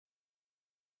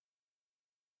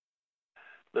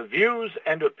The views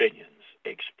and opinions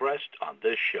expressed on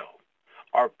this show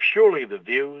are purely the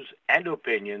views and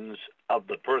opinions of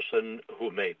the person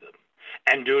who made them,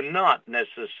 and do not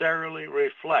necessarily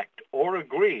reflect or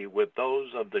agree with those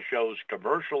of the show's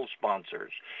commercial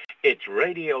sponsors, its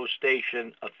radio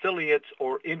station affiliates,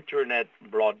 or internet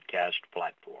broadcast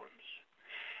platforms.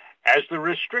 As the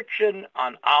restriction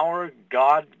on our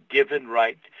God-given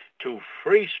right to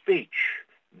free speech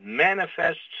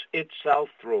manifests itself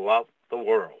throughout the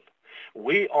world,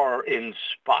 we are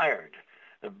inspired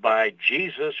by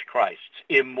Jesus Christ's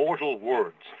immortal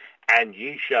words, "And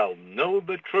ye shall know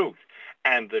the truth,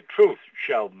 and the truth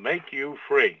shall make you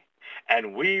free."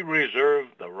 And we reserve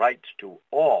the rights to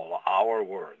all our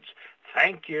words.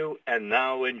 Thank you, and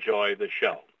now enjoy the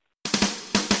show.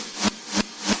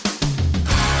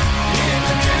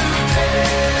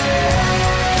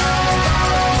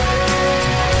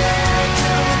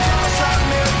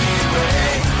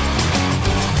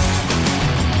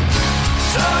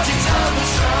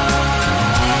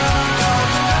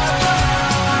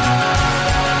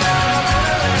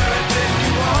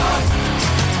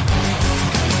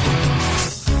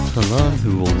 To learn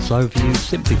who rules over you,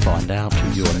 simply find out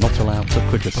who you are not allowed to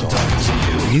criticise.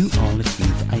 You are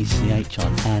listening to ACH.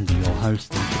 I'm Andy, your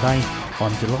host, and today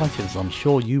I'm delighted, as I'm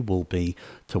sure you will be,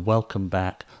 to welcome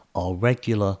back our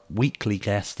regular weekly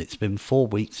guest. It's been 4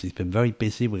 weeks. He's been very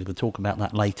busy. We're going to talk about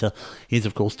that later. Here's,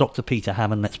 of course, Dr. Peter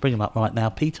Hammond. Let's bring him up right now.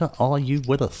 Peter, are you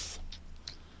with us?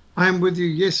 I am with you,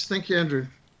 yes. Thank you, Andrew.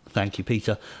 Thank you,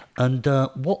 Peter. And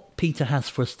what Peter has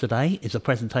for us today is a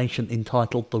presentation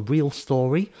entitled The Real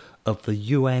Story of the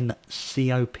UN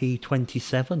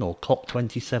COP27 or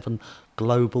COP27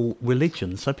 Global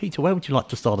Religion. So, Peter, where would you like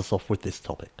to start us off with this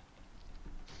topic?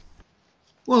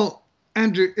 Well,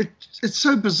 Andrew, it's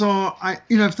so bizarre.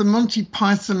 If the Monty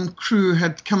Python crew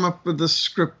had come up with this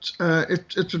script,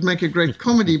 it would make a great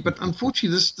comedy. But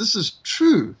unfortunately, this is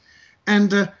true.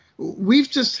 And we've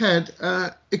just had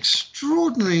an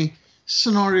extraordinary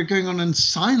scenario going on in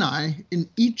Sinai in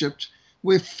Egypt,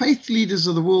 where faith leaders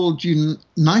of the world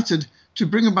united to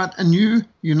bring about a new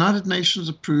United Nations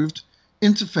approved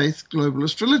interfaith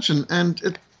globalist religion. And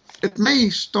it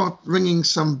may start ringing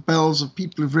some bells of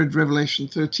people who've read Revelation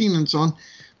 13 and so on,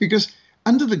 because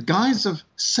under the guise of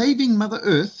saving Mother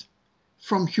Earth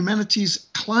from humanity's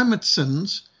climate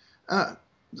sins,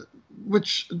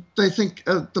 which they think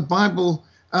the Bible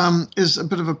is a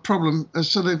bit of a problem.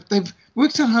 So they've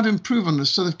worked out how to improve on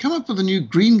this. So they've come up with a new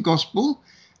green gospel,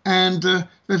 and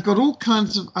they've got all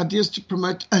kinds of ideas to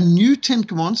promote a new 10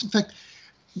 Commandments. In fact,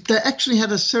 they actually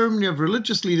had a ceremony of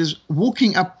religious leaders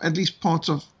walking up at least parts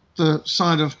of the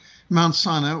side of Mount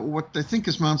Sinai, or what they think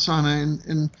is Mount Sinai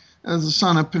in the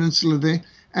Sinai Peninsula there,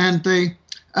 and they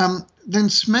then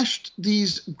smashed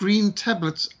these green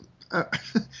tablets,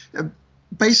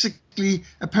 basically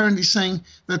apparently saying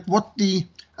that what the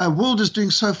world is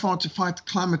doing so far to fight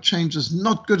climate change is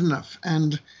not good enough.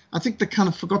 And I think they kind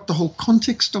of forgot the whole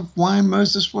context of why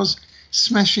Moses was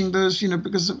smashing those,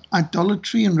 because of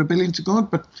idolatry and rebellion to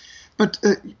God. But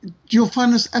you'll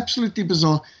find this absolutely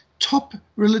bizarre. Top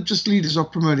religious leaders are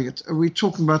promoting it. We're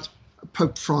talking about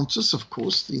Pope Francis, of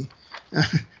course, the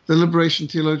liberation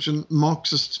theologian,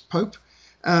 Marxist Pope.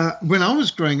 When I was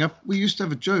growing up, we used to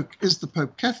have a joke: is the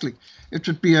Pope Catholic? It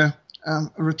would be a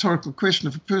rhetorical question.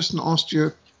 If a person asked you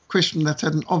a question that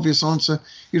had an obvious answer,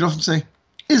 you'd often say,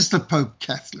 is the Pope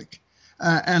Catholic?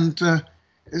 The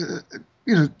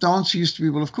answer used to be,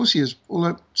 well, of course he is.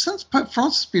 Although since Pope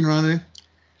Francis has been around here,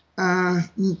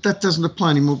 that doesn't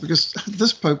apply anymore, because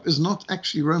this Pope is not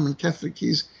actually Roman Catholic.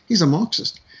 He's a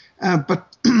Marxist.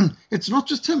 But it's not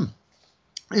just him.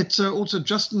 It's also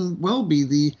Justin Welby,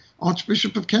 the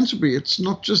Archbishop of Canterbury. It's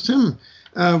not just him.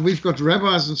 We've got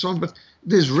rabbis and so on, but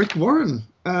there's Rick Warren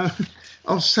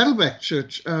of Saddleback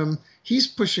Church. He's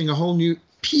pushing a whole new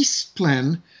peace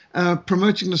plan,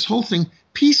 promoting this whole thing.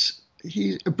 Peace,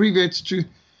 he abbreviates to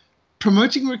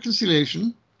promoting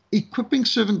reconciliation, equipping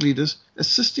servant leaders,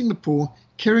 assisting the poor,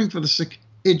 caring for the sick,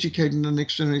 educating the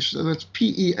next generation. So that's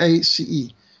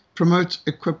PEACE, promote,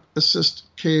 equip, assist,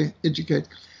 care, educate.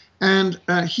 And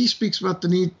he speaks about the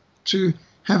need to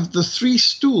have the three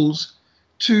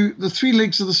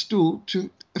legs of the stool to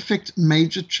affect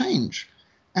major change.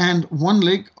 And one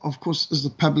leg, of course, is the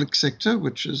public sector,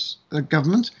 which is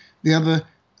government. The other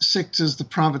sector is the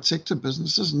private sector,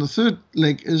 businesses. And the third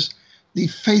leg is the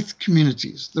faith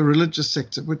communities, the religious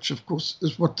sector, which, of course,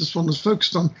 is what this one is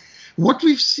focused on. What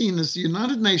we've seen is the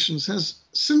United Nations has,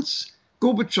 since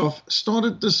Gorbachev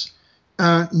started this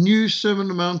new Sermon on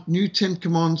the Mount, new 10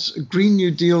 Commands, Green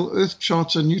New Deal, Earth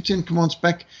Charter, new 10 Commands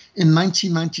back in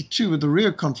 1992 with the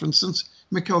Rio Conference. Since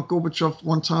Mikhail Gorbachev,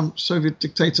 one-time Soviet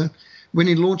dictator, when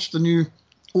he launched the new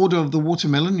Order of the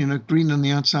Watermelon, green on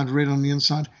the outside, red on the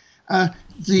inside,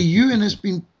 the UN has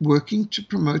been working to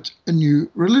promote a new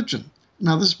religion.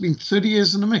 Now, this has been 30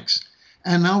 years in the mix,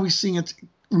 and now we're seeing it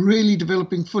really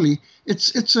developing fully.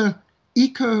 It's a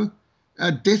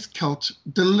eco-death cult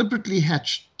deliberately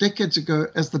hatched decades ago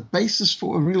as the basis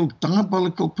for a real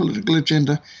diabolical political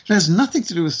agenda. It has nothing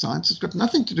to do with science. It's got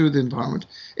nothing to do with the environment.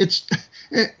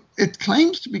 It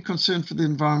claims to be concerned for the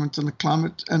environment and the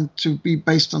climate and to be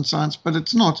based on science, but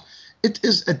it's not. It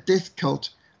is a death cult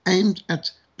aimed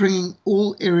at bringing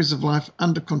all areas of life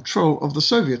under control of the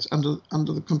Soviets, under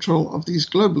the control of these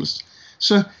globalists.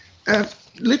 So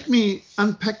let me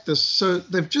unpack this. So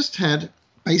they've just had,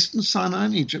 based in Sinai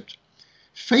in Egypt,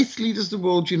 faith leaders of the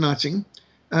world uniting,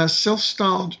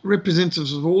 self-styled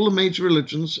representatives of all the major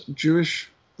religions, Jewish,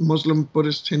 Muslim,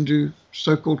 Buddhist, Hindu,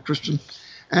 so-called Christian,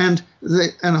 and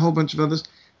a whole bunch of others.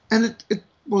 And it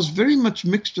was very much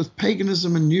mixed with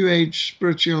paganism and New Age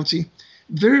spirituality,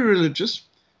 very religious.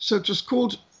 So it was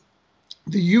called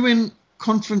the UN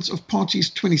Conference of Parties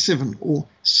 27, or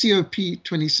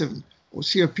COP27, or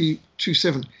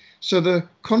COP27. So the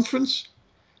Conference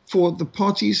for the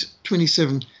Parties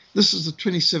 27, this is the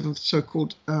 27th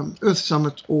so-called Earth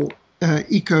Summit, or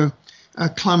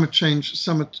Climate Change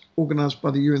Summit organized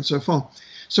by the UN so far.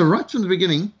 So right from the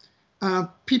beginning,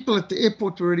 people at the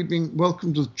airport were already being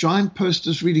welcomed with giant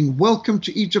posters reading, "Welcome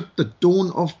to Egypt, the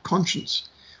dawn of conscience,"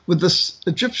 with the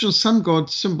Egyptian sun god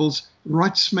symbols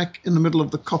right smack in the middle of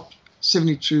the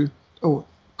COP72 or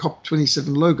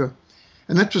COP27 logo.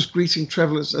 And that was greeting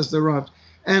travelers as they arrived.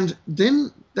 And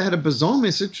then they had a bizarre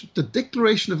message, the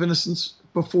declaration of innocence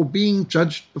before being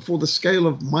judged before the scale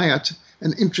of Mayat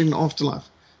and entering the afterlife.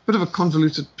 Bit of a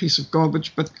convoluted piece of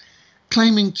garbage, but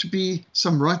claiming to be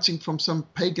some writing from some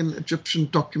pagan Egyptian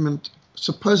document,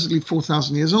 supposedly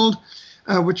 4,000 years old,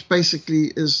 which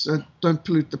basically is don't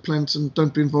pollute the planet and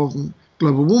don't be involved in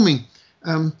global warming.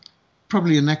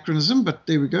 Probably anachronism, but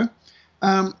there we go.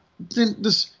 Then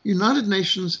this United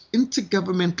Nations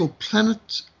Intergovernmental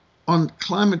Planet on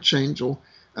Climate Change, or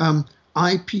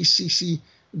IPCC,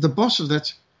 the boss of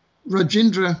that,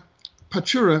 Rajendra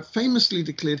Pachauri, famously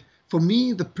declared, "For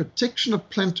me, the protection of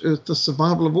planet Earth, the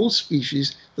survival of all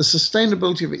species, the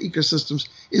sustainability of ecosystems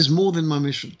is more than my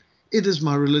mission. It is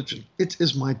my religion. It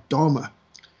is my dharma."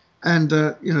 And,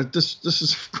 this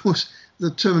is, of course,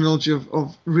 the terminology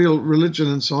of real religion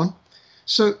and so on.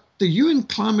 So the UN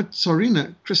climate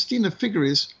czarina, Christina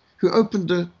Figueres, who opened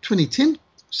the 2010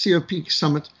 COP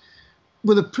summit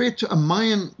with a prayer to a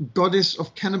Mayan goddess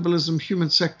of cannibalism, human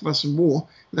sacrifice, and war,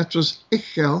 that was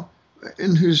Ixchel,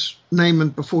 in whose name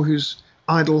and before whose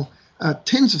idol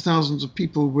tens of thousands of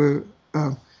people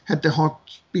had their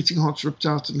beating hearts ripped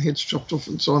out and heads chopped off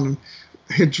and so on, and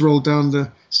heads rolled down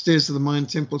the stairs of the Mayan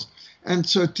temples. And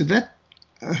so to that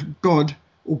god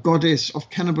or goddess of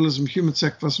cannibalism, human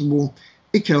sacrifice, and war,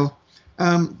 Ixchel,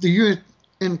 the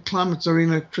UN climate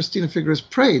czarina Christina Figueres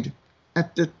prayed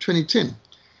at the 2010,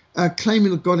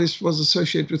 claiming the goddess was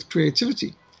associated with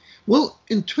creativity. Well,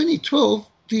 in 2012,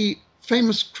 the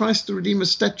famous Christ the Redeemer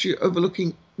statue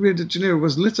overlooking Rio de Janeiro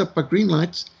was lit up by green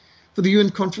lights for the UN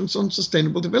Conference on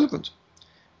Sustainable Development.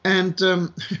 And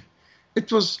it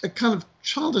was a kind of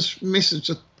childish message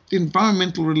that the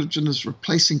environmental religion is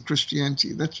replacing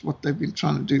Christianity. That's what they've been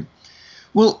trying to do.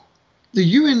 Well, the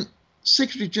UN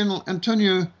Secretary General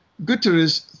Antonio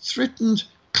Guterres threatened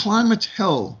climate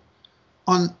hell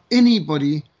on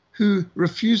anybody who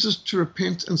refuses to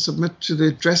repent and submit to their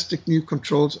drastic new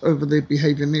controls over their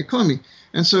behavior in the economy.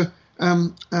 And so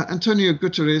Antonio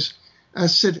Guterres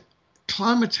said,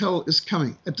 climate hell is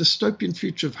coming, a dystopian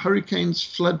future of hurricanes,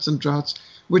 floods, and droughts,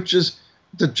 which is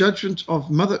the judgment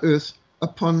of Mother Earth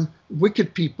upon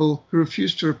wicked people who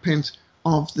refuse to repent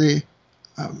of their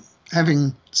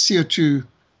having CO2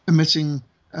 emitting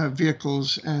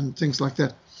vehicles and things like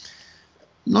that.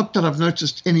 Not that I've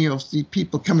noticed any of the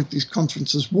people coming to these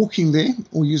conferences walking there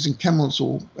or using camels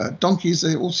or donkeys.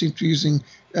 They all seem to be using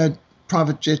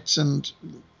private jets and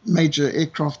major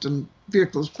aircraft and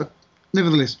vehicles, but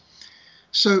nevertheless.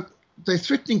 So they're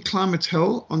threatening climate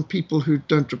hell on people who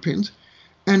don't repent.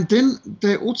 And then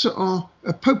there also are,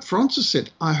 Pope Francis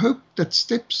said, I hope that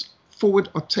steps forward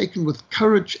are taken with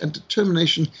courage and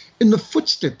determination in the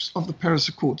footsteps of the Paris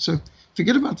Accord. So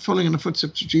forget about following in the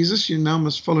footsteps of Jesus. You now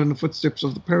must follow in the footsteps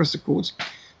of the Paris Accords.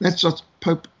 That's what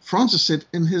Pope Francis said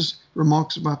in his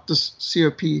remarks about this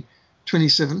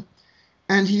COP27.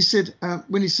 And he said,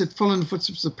 when he said follow in the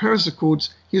footsteps of the Paris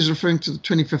Accords, he was referring to the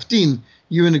 2015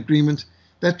 UN agreement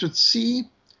that would see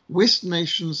West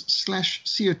nations slash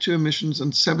CO2 emissions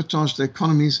and sabotage their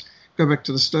economies, go back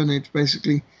to the Stone Age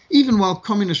basically, even while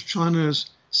communist China's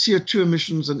CO2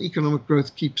 emissions and economic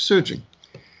growth keep surging.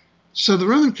 So the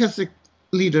Roman Catholic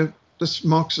leader, this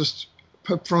Marxist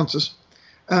Pope Francis,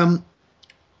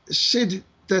 said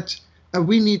that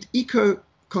we need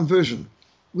eco-conversion.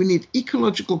 We need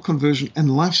ecological conversion and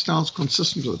lifestyles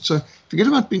consistent with it. So forget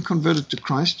about being converted to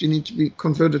Christ. You need to be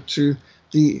converted to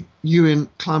the UN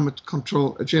climate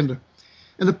control agenda.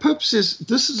 And the Pope says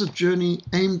this is a journey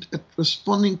aimed at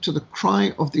responding to the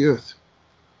cry of the earth.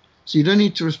 So you don't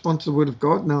need to respond to the word of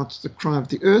God. Now it's the cry of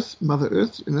the earth, Mother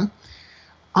Earth,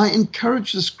 I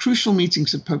encourage this crucial meeting,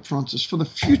 said Pope Francis, for the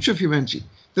future of humanity,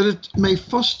 that it may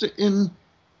foster in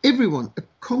everyone a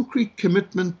concrete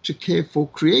commitment to care for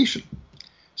creation.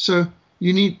 So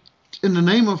you need, in the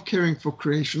name of caring for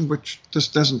creation, which this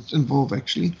doesn't involve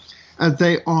actually,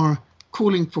 they are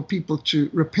calling for people to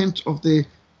repent of their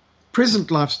present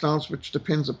lifestyles, which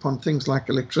depends upon things like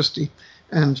electricity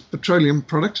and petroleum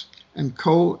products and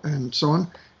coal and so on.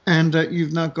 And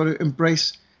you've now got to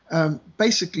embrace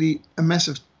basically a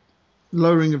massive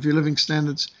lowering of your living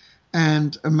standards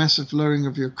and a massive lowering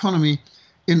of your economy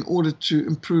in order to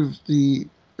improve the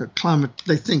climate,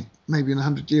 they think, maybe in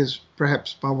 100 years,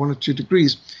 perhaps by 1 or 2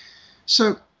 degrees.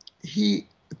 So he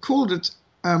called it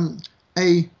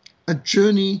a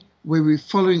journey where we're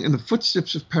following in the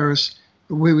footsteps of Paris,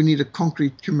 where we need a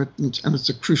concrete commitment, and it's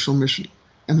a crucial mission,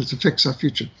 and it affects our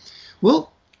future.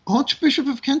 Well, Archbishop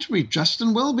of Canterbury,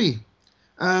 Justin Welby,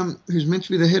 who's meant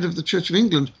to be the head of the Church of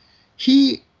England,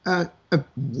 he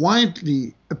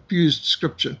widely abused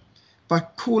Scripture by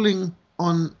calling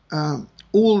on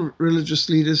all religious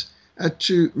leaders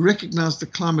to recognize the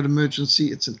climate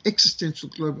emergency. It's an existential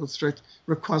global threat,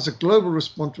 requires a global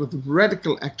response with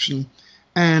radical action.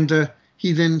 And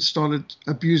he then started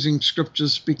abusing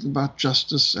scriptures, speaking about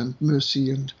justice and mercy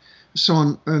and so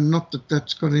on. Not that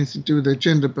that's got anything to do with the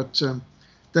agenda, but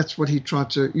that's what he tried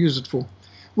to use it for.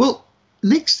 Well,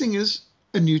 next thing is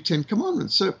a new 10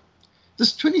 Commandments. So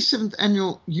this 27th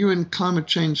annual UN Climate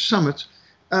Change Summit,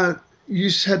 you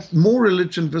had more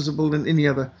religion visible than any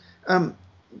other.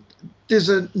 There's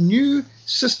a new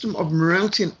system of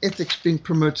morality and ethics being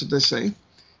promoted, they say,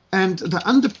 and they're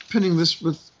underpinning this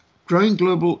with growing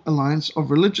global alliance of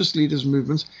religious leaders and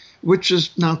movements, which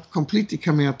is now completely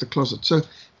coming out the closet. So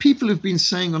people who've been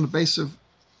saying on the basis of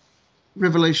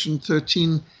Revelation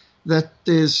 13 that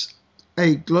there's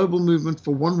a global movement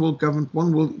for one world government,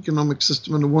 one world economic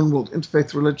system, and a one world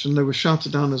interfaith religion, they were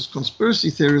shouted down as conspiracy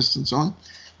theorists and so on.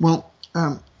 Well,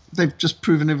 they've just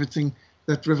proven everything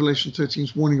that Revelation 13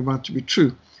 is warning about to be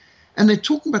true. And they're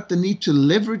talking about the need to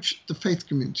leverage the faith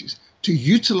communities, to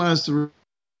utilize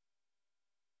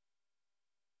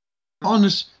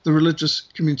harness the religious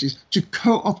communities, to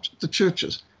co-opt the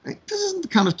churches. This isn't the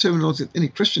kind of terminology that any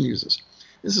Christian uses.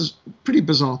 This is pretty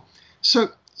bizarre. So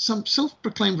some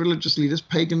self-proclaimed religious leaders,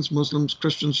 pagans, Muslims,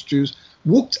 Christians, Jews,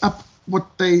 walked up what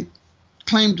they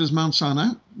claimed as Mount Sinai,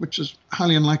 which is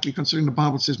highly unlikely considering the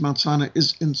Bible says Mount Sinai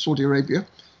is in Saudi Arabia.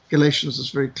 Galatians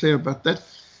is very clear about that.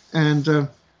 And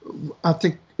I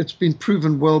think it's been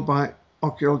proven well by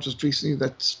archaeologists recently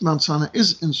that Mount Sinai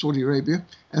is in Saudi Arabia,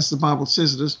 as the Bible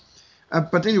says it is.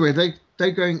 But anyway,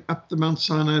 they're going up the Mount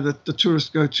Sinai that the tourists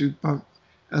go to,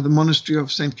 the monastery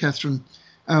of St. Catherine,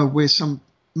 where some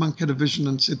monk had a vision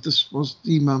and said this was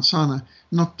the Mount Sinai.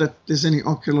 Not that there's any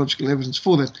archaeological evidence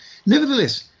for that.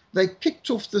 Nevertheless, they kicked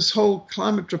off this whole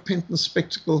climate repentance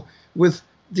spectacle with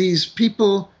these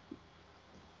people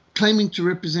claiming to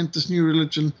represent this new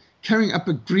religion, carrying up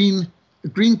a green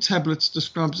tablets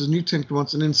described as New 10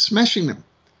 Commandments, and then smashing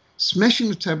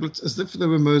the tablets as if they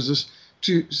were Moses,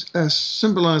 to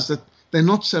symbolize that they're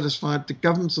not satisfied, the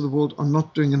governments of the world are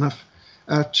not doing enough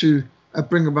to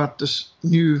bring about this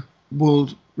new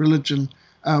world religion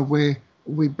where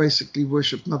we basically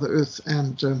worship Mother Earth,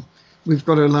 and we've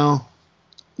got to allow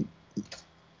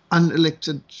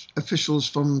unelected officials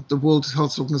from the World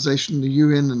Health Organization, the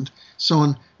UN, and so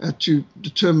on, to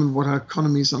determine what our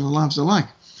economies and our lives are like.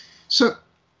 So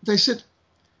they said,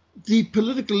 the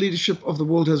political leadership of the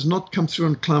world has not come through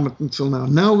on climate until now.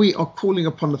 Now we are calling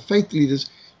upon the faith leaders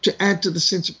to add to the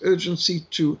sense of urgency,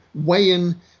 to weigh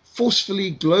in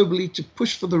forcefully, globally, to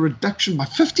push for the reduction by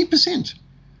 50%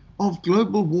 of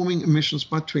global warming emissions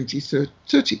by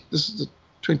 2030. This is the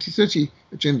 2030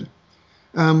 agenda.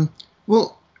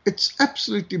 Well, it's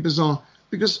absolutely bizarre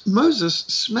because Moses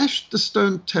smashed the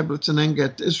stone tablets in anger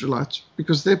at the Israelites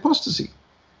because of their apostasy.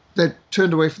 They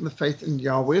turned away from the faith in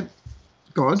Yahweh,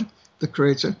 God, the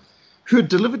Creator, who had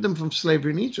delivered them from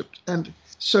slavery in Egypt. And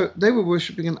so they were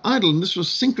worshipping an idol, and this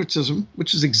was syncretism,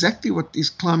 which is exactly what these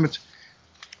climate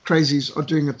crazies are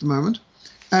doing at the moment,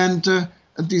 and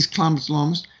these climate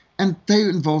alarmists. and they're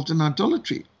involved in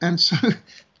idolatry. And so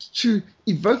to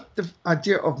evoke the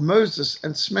idea of Moses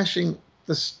and smashing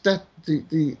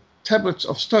the tablets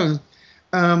of stone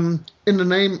in the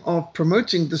name of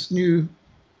promoting this new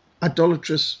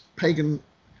idolatrous, pagan,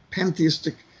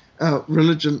 pantheistic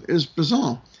religion is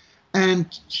bizarre.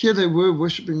 And here they were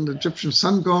worshipping the Egyptian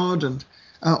sun god and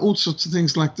all sorts of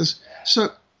things like this. So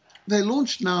they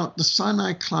launched now the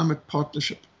Sinai Climate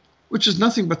Partnership, which is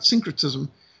nothing but syncretism,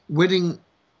 wedding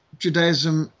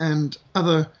Judaism and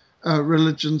other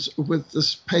religions with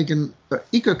this pagan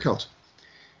eco-cult.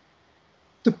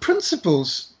 The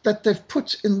principles that they've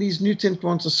put in these new Ten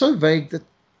Commandments are so vague that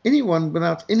anyone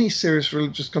without any serious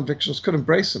religious convictions could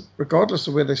embrace them, regardless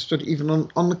of where they stood, even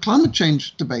on the climate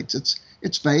change debate.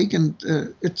 It's vague and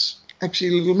it's actually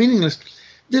a little meaningless.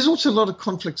 There's also a lot of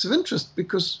conflicts of interest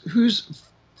because who's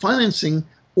financing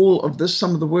all of this?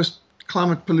 Some of the worst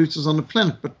climate polluters on the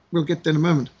planet, but we'll get there in a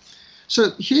moment.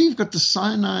 So here you've got the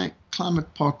Sinai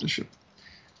Climate Partnership,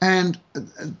 and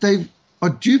they are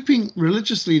duping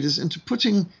religious leaders into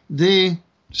putting their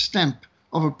stamp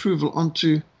of approval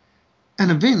onto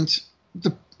an event,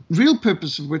 the real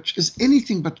purpose of which is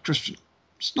anything but Christian.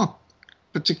 It's not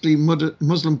particularly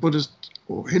Muslim, Buddhist,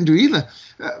 or Hindu either.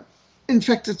 In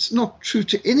fact, it's not true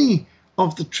to any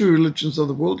of the true religions of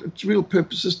the world. Its real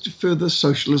purpose is to further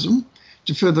socialism,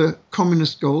 to further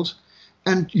communist goals,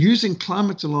 and using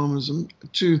climate alarmism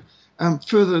to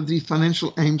further the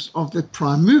financial aims of the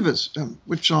prime movers,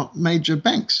 which are major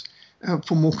banks,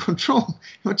 for more control.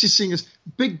 What you're seeing is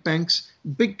big banks,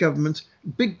 big government,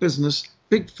 big business,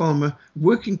 big pharma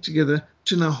working together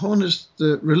to now harness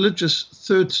the religious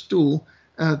third stool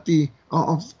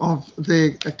of their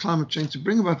climate change to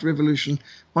bring about revolution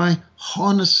by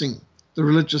harnessing the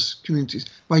religious communities,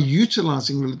 by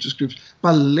utilizing religious groups,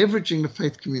 by leveraging the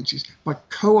faith communities, by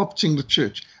co-opting the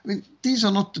church. I mean, these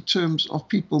are not the terms of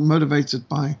people motivated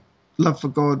by love for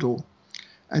God or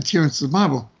adherence to the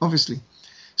Bible, obviously.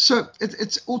 So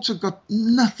it's also got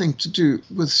nothing to do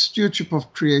with stewardship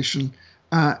of creation,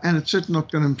 and it's certainly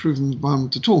not going to improve the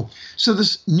environment at all. So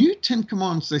this new Ten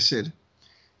Commandments, they said,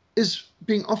 is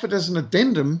being offered as an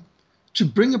addendum to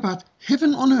bring about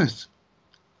heaven on earth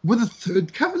with a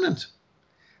third covenant.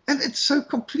 And it's so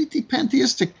completely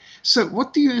pantheistic. So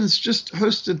what the UN's just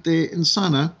hosted there in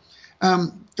Sinai,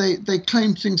 they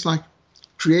claim things like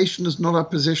creation is not our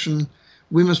possession.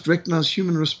 We must recognize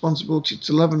human responsibility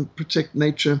to love and protect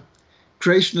nature.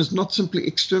 Creation is not simply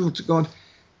external to God.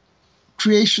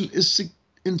 Creation is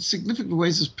in significant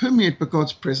ways is permeated by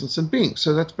God's presence and being.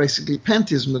 So that's basically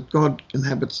pantheism, that God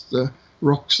inhabits the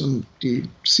rocks and the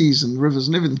seas and rivers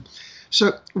and everything.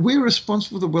 So we're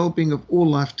responsible for the well-being of all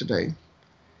life today.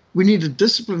 We need a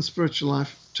disciplined spiritual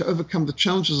life to overcome the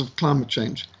challenges of climate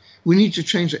change. We need to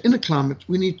change our inner climate.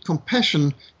 We need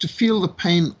compassion to feel the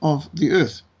pain of the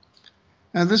earth.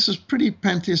 And this is pretty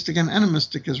pantheistic and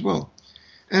animistic as well.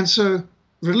 And so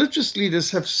religious leaders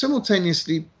have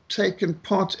simultaneously taken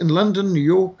part in London, New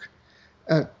York,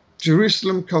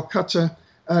 Jerusalem, Calcutta,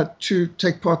 to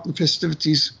take part in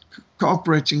festivities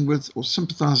cooperating with or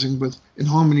sympathizing with, in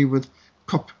harmony with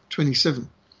COP27.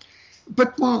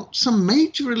 But while some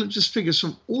major religious figures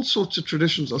from all sorts of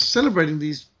traditions are celebrating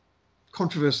these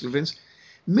controversial events,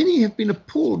 many have been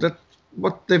appalled at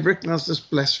what they've recognized as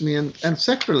blasphemy and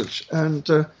sacrilege. And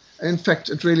in fact,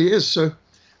 it really is. So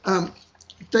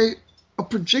they are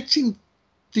projecting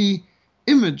the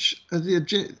image,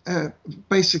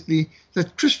 basically,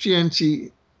 that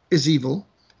Christianity is evil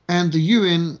and the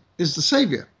UN is the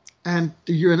savior and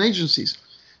the UN agencies.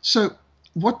 So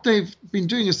what they've been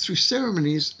doing is through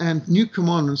ceremonies and new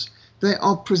commandments, they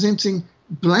are presenting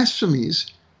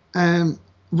blasphemies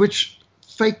which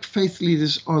fake faith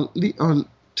leaders are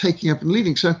taking up and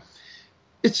leading. So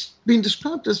it's been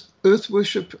described as earth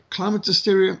worship, climate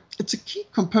hysteria. It's a key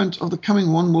component of the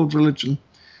coming one world religion.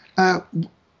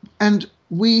 And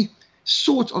we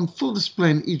saw it on full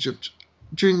display in Egypt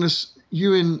during this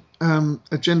UN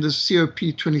Agenda's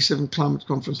COP27 climate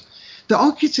conference. The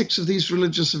architects of these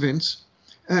religious events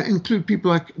include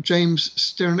people like James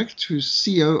Sternick, who's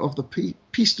CEO of the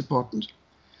Peace Department.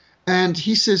 And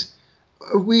he says,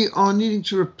 we are needing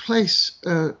to replace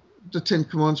the Ten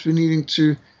Commandments. We're needing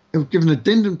to give an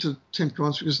addendum to the Ten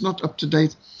Commandments because it's not up to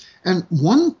date. And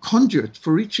one conduit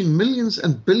for reaching millions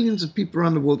and billions of people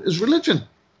around the world is religion.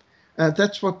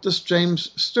 That's what this James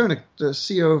Sternick, the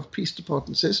CEO of Peace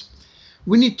Department, says.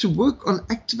 We need to work on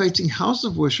activating houses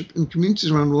of worship in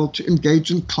communities around the world to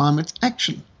engage in climate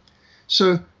action.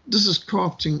 So this is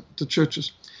co-opting the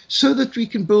churches so that we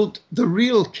can build the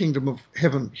real kingdom of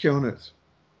heaven here on earth,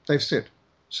 they've said.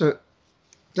 So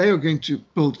they are going to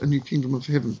build a new kingdom of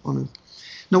heaven on earth.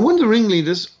 Now, one of the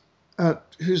ringleaders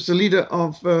who's the leader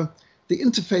of the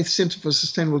Interfaith Center for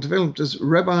Sustainable Development, is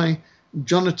Rabbi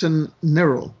Jonathan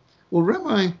Nerral. Well,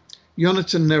 Rabbi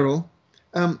Jonathan Nerral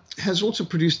has also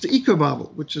produced the Eco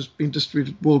Bible, which has been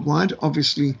distributed worldwide,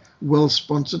 obviously well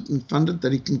sponsored and funded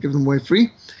that he can give them away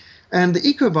free. And the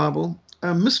Eco Bible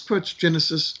misquotes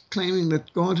Genesis, claiming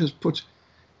that God has put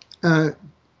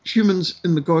humans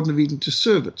in the Garden of Eden to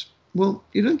serve it. Well,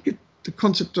 you don't get the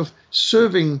concept of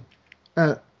serving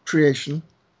creation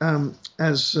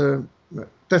as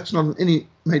that's not in any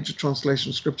major translation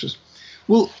of scriptures.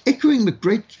 Well, echoing the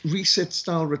Great Reset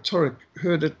style rhetoric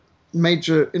heard at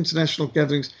major international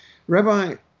gatherings,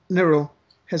 Rabbi Nerral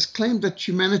has claimed that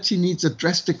humanity needs a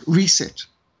drastic reset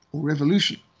or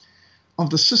revolution of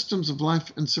the systems of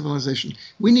life and civilization.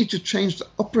 We need to change the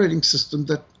operating system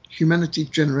that humanity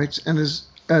generates and is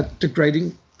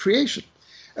degrading creation.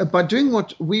 By doing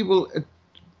what, we will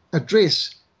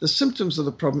address the symptoms of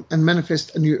the problem and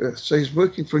manifest a new earth. So he's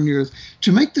working for a new earth.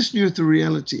 To make this new earth a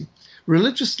reality,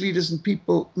 religious leaders and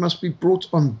people must be brought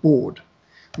on board.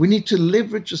 We need to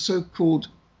leverage the so-called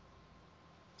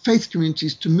faith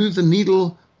communities to move the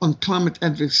needle on climate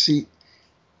advocacy.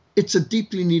 It's a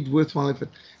deeply worthwhile effort.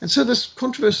 And so this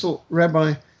controversial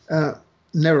Rabbi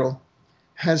Nerral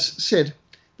has said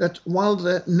that while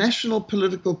the national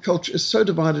political culture is so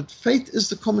divided, faith is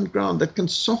the common ground that can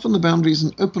soften the boundaries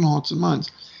and open hearts and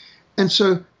minds. And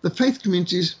so the faith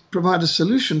communities provide a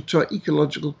solution to our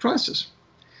ecological crisis.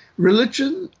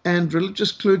 Religion and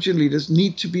religious clergy and leaders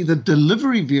need to be the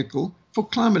delivery vehicle for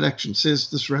climate action, says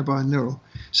this Rabbi Nerral.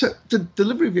 So the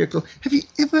delivery vehicle, have you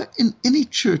ever in any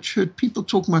church heard people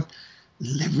talking about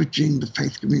leveraging the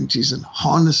faith communities and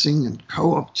harnessing and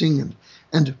co-opting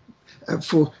and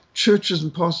for churches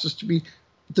and pastors to be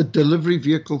the delivery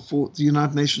vehicle for the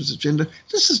United Nations agenda?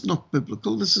 This is not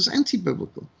biblical. This is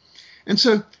anti-biblical. And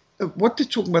so what they're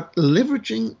talking about,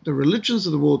 leveraging the religions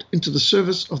of the world into the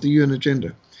service of the UN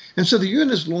agenda. And so the UN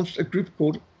has launched a group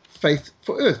called Faith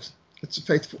for Earth. It's a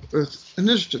Faith for Earth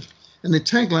initiative. And their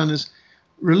tagline is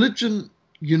religion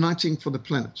uniting for the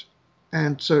planet.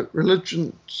 And so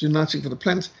religion uniting for the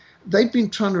planet, they've been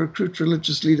trying to recruit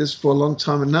religious leaders for a long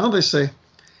time. And now they say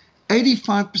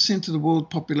 85% of the world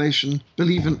population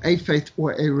believe in a faith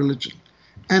or a religion.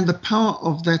 And the power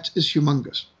of that is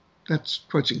humongous. That's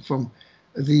quoting from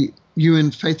the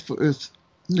UN Faith for Earth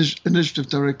Initiative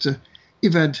Director,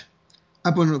 Ivad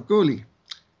Abonogoli.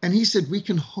 And he said we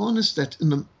can harness that in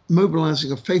the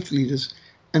mobilizing of faith leaders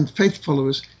and faith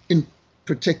followers in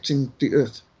protecting the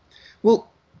earth.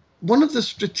 Well, one of the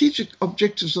strategic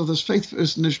objectives of this Faith for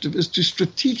Earth initiative is to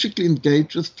strategically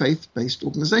engage with faith-based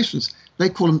organizations. They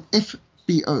call them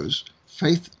FBOs,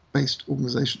 faith-based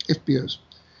organizations, FBOs.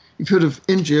 You've heard of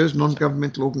NGOs,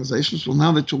 non-governmental organizations. Well,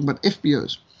 now they're talking about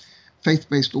FBOs,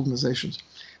 faith-based organizations.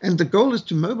 And the goal is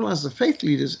to mobilize the faith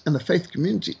leaders and the faith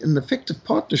community in an effective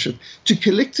partnership to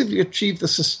collectively achieve the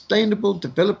Sustainable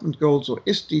Development Goals, or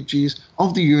SDGs,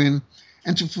 of the UN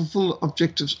and to fulfill the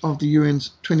objectives of the UN's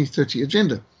 2030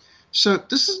 agenda. So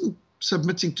this isn't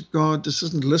submitting to God. This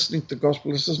isn't listening to the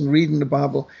gospel. This isn't reading the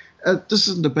Bible. This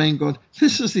isn't obeying God.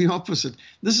 This is the opposite.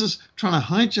 This is trying to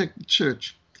hijack the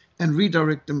church and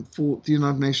redirect them for the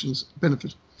United Nations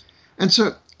benefit. And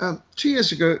so 2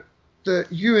 years ago, the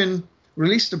UN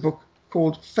released a book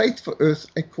called Faith for Earth,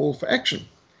 A Call for Action.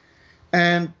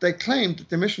 And they claimed that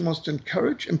their mission was to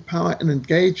encourage, empower, and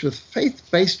engage with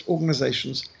faith-based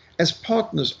organizations as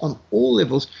partners on all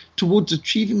levels towards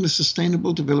achieving the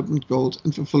Sustainable Development Goals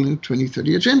and fulfilling the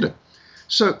 2030 Agenda.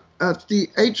 So the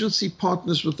agency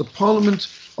partners with the Parliament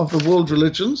of the World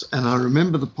Religions, and I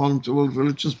remember the Parliament of the World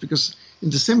Religions because in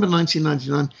December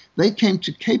 1999, they came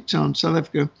to Cape Town, South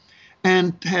Africa,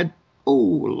 and had a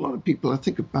lot of people, I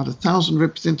think about 1,000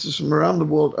 representatives from around the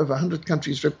world, over 100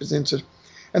 countries represented.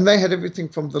 And they had everything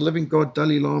from the living God,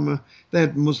 Dalai Lama. They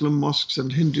had Muslim mosques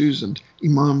and Hindus and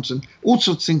imams and all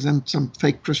sorts of things, and some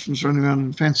fake Christians running around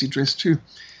in fancy dress too.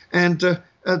 And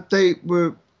they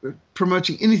were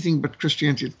promoting anything but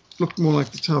Christianity. It looked more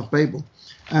like the Tower of Babel,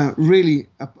 really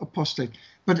apostate.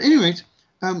 But at any rate,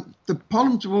 the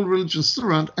Parliament of World Religions is still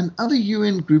around, and other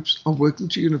UN groups are working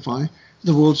to unify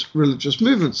the world's religious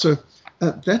movement. So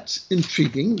that's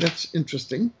intriguing, that's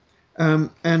interesting.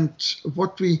 And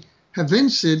what we have then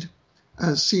said,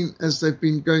 seen as they've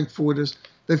been going forward, is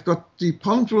they've got the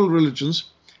Parliament of World Religions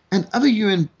and other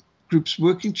UN groups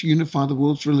working to unify the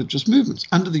world's religious movements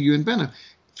under the UN banner.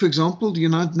 For example, the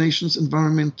United Nations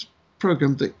Environment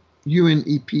Programme, the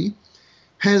UNEP,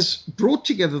 has brought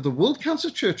together the World Council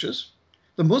of Churches,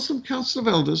 the Muslim Council of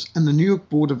Elders, and the New York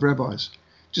Board of Rabbis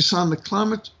to sign the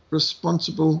Climate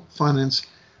Responsible Finance,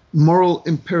 Moral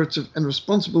Imperative and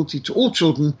Responsibility to All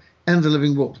Children and the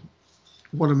Living World.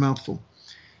 What a mouthful.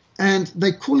 And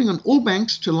they're calling on all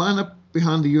banks to line up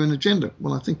behind the UN agenda.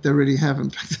 Well, I think they already have. In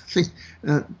fact, I think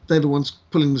they're the ones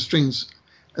pulling the strings.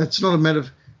 It's not a matter of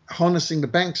harnessing the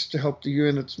banks to help the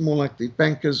UN. It's more like the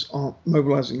bankers are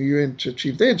mobilizing the UN to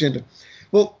achieve their agenda.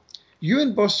 Well,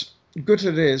 UN boss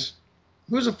Guterres,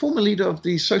 who was a former leader of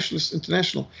the Socialist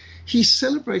International, he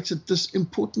celebrated this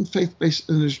important faith-based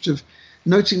initiative,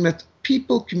 noting that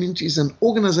people, communities, and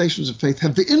organizations of faith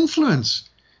have the influence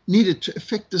needed to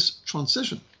effect this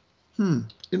transition.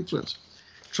 Influence.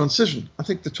 Transition. I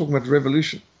think they're talking about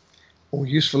revolution or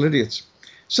useful idiots.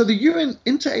 So the UN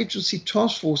Interagency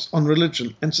Task Force on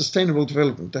Religion and Sustainable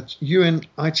Development, that's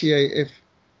UNITAFR,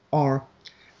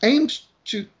 aims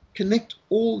to connect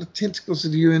all the tentacles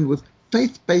of the UN with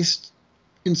faith-based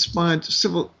inspired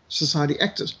civil society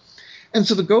actors. And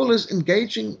so the goal is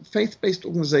engaging faith-based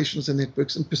organizations and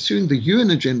networks in pursuing the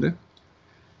UN agenda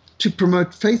to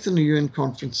promote faith in the UN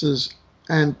conferences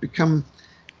and become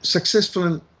successful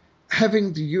in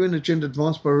having the UN agenda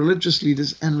advanced by religious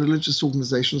leaders and religious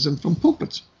organizations and from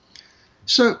pulpits.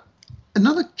 So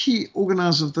another key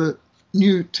organizer of the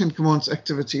new Ten Commandments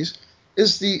activities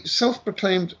is the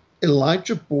self-proclaimed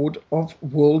Elijah Board of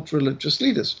World Religious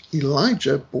Leaders.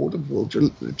 Elijah Board of World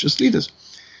Religious Leaders.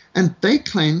 And they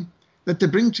claim that they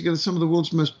bring together some of the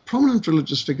world's most prominent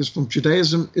religious figures from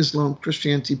Judaism, Islam,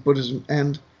 Christianity, Buddhism,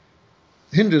 and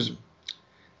Hinduism.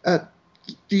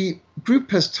 The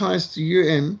group has ties to the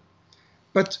UN,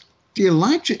 but the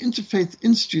Elijah Interfaith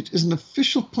Institute is an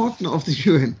official partner of the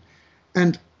UN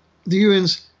and the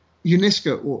UN's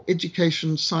UNESCO, or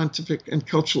Education, Scientific and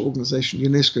Cultural Organization,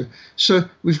 UNESCO. So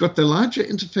we've got the Elijah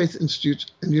Interfaith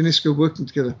Institute and UNESCO working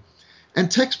together, and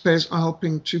taxpayers are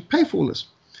helping to pay for all this.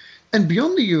 And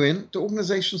beyond the UN, the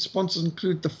organization's sponsors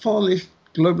include the far-left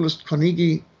globalist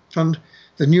Carnegie Fund,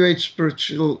 the New Age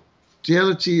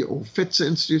Spirituality or FETSA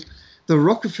Institute, the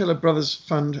Rockefeller Brothers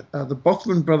Fund, the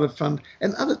Bothman Brothers Fund,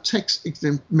 and other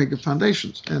tax-exempt mega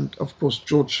foundations, and of course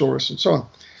George Soros and so on.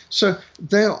 So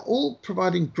they are all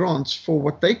providing grants for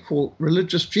what they call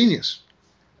religious genius.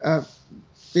 The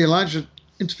Elijah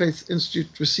Interfaith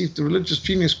Institute received the Religious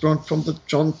Genius Grant from the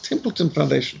John Templeton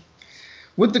Foundation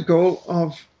with the goal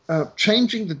of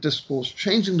changing the discourse,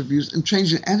 changing the views, and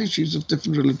changing the attitudes of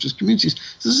different religious communities.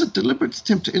 So this is a deliberate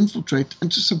attempt to infiltrate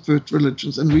and to subvert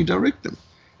religions and redirect them,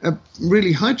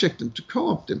 really hijack them, to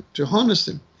co-opt them, to harness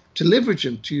them, to leverage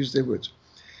them, to use their words.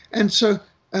 And so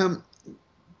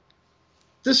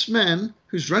this man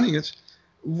who's running it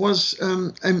was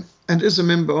and is a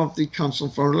member of the Council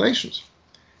on Foreign Relations.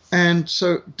 And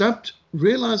so dubbed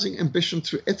Realizing Ambition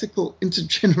Through Ethical,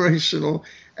 Intergenerational,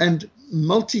 and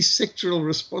Multi-Sectoral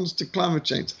Response to Climate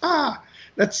Change.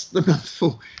 That's the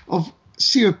mouthful of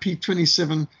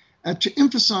COP27, to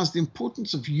emphasize the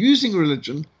importance of using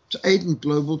religion to aid in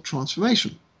global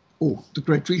transformation, or the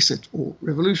Great Reset, or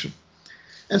revolution.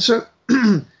 And so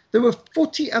there were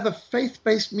 40 other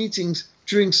faith-based meetings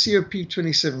during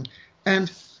COP27.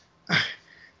 And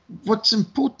what's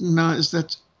important now is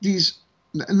that these,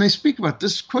 and they speak about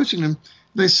this, quoting them,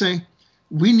 they say,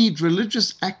 we need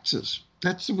religious actors,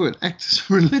 that's the word, actors,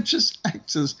 religious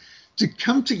actors, to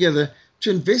come together to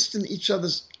invest in each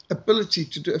other's ability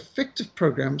to do effective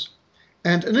programs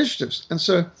and initiatives. And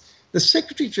so the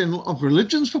Secretary General of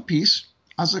Religions for Peace,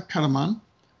 Azza Karaman,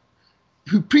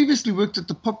 who previously worked at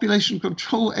the Population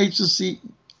Control Agency,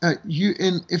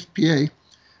 UNFPA,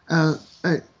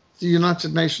 the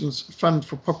United Nations Fund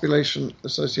for Population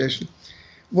Association,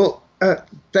 well,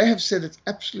 they have said it's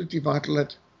absolutely vital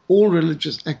that all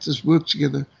religious actors work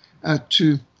together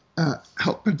to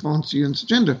help advance the UN's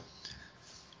agenda.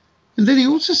 And then he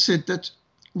also said that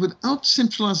without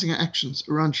centralizing our actions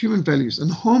around human values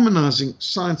and harmonizing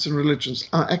science and religions,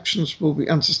 our actions will be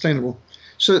unsustainable.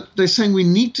 So they're saying we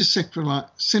need to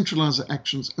centralize our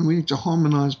actions and we need to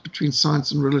harmonize between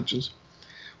science and religions.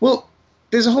 Well,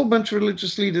 there's a whole bunch of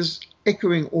religious leaders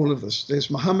echoing all of this. There's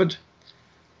Muhammad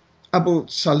Abu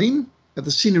Salim,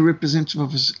 the senior representative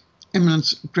of His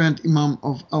Eminence Grand Imam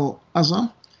of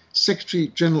Al-Azhar, Secretary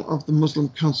General of the Muslim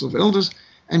Council of Elders,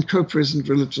 and co-president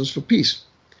Religions for Peace.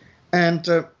 And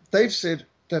they've said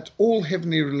that all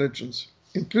heavenly religions,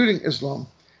 including Islam,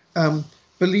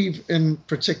 believe in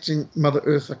protecting Mother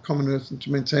Earth, a common Earth, and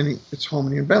to maintaining its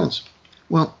harmony and balance.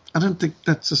 Well, I don't think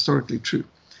that's historically true,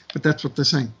 but that's what they're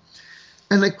saying.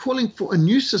 And they're calling for a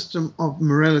new system of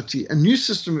morality, a new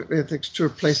system of ethics to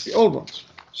replace the old ones.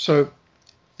 So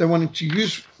they're wanting to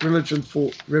use religion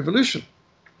for revolution.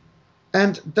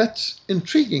 And that's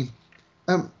intriguing.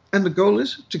 And the goal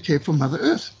is to care for Mother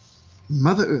Earth.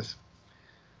 Mother Earth.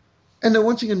 And they're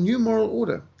wanting a new moral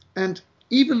order. And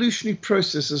evolutionary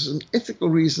processes and ethical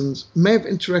reasons may have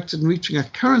interacted in reaching our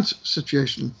current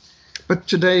situation, but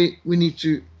today we need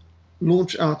to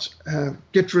launch out,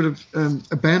 get rid of,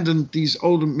 abandon these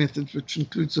older methods, which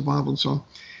includes the Bible and so on,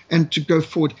 and to go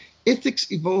forward.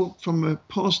 Ethics evolved from a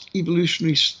past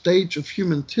evolutionary stage of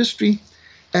human history,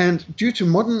 and due to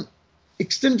modern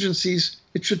exigencies,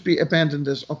 it should be abandoned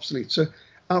as obsolete. So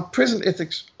our present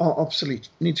ethics are obsolete,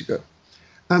 need to go.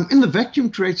 In the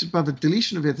vacuum created by the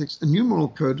deletion of ethics, a new moral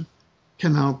code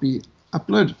can now be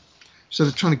uploaded. So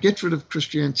they're trying to get rid of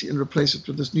Christianity and replace it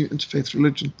with this new interfaith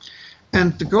religion.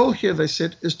 And the goal here, they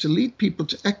said, is to lead people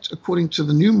to act according to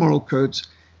the new moral codes,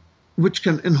 which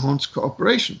can enhance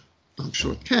cooperation. I'm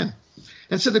sure it can.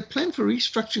 And so they plan for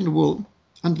restructuring the world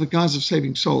under the guise of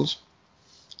saving souls,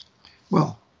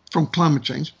 well, from climate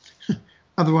change,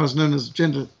 otherwise known as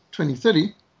Agenda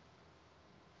 2030.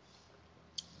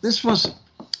 This was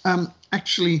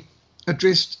actually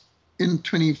addressed in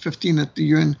 2015 at the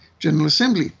UN General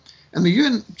Assembly. And the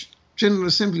UN General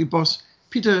Assembly boss,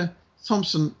 Peter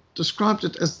Thompson, described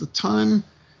it as the time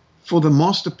for the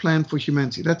master plan for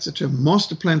humanity. That's the term,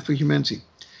 master plan for humanity.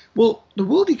 Well, the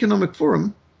World Economic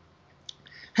Forum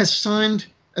has signed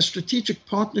a strategic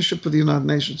partnership with the United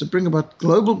Nations to bring about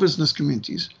global business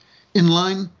communities in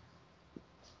line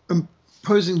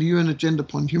imposing the UN agenda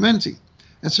upon humanity.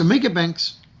 And so mega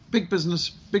banks, big business,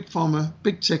 big pharma,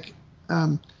 big tech,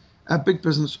 big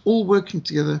business, all working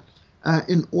together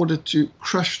in order to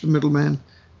crush the middleman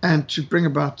and to bring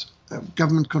about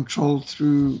government control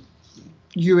through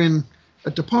UN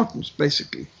departments,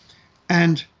 basically.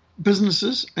 And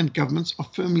businesses and governments are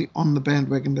firmly on the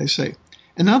bandwagon, they say.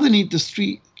 And now they need this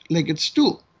three-legged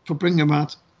stool for bringing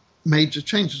about major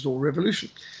changes or revolution.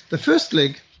 The first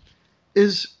leg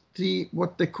is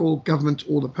what they call government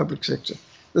or the public sector.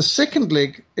 The second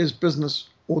leg is business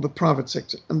or the private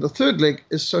sector. And the third leg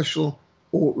is social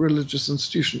or religious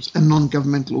institutions and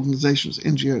non-governmental organizations,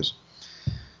 NGOs.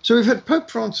 So we've had Pope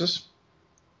Francis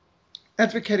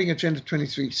advocating Agenda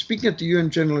 23, speaking at the UN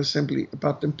General Assembly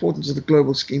about the importance of the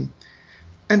global scheme.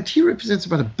 And he represents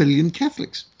about 1 billion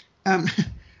Catholics.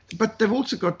 But they've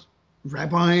also got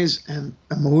rabbis and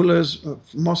mullahs of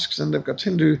mosques, and they've got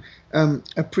Hindu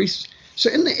priests. So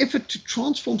in the effort to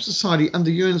transform society under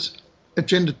UN's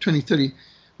Agenda 2030,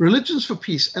 Religions for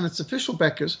Peace and its official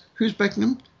backers, who's backing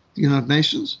them? The United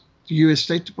Nations, the US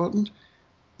State Department,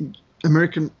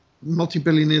 American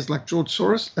multi-billionaires like George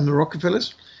Soros and the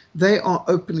Rockefellers, they are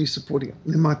openly supporting it.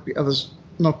 There might be others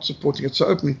not supporting it so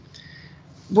openly.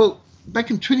 Well, back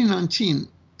in 2019,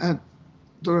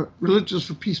 the Religions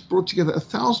for Peace brought together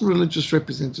 1,000 religious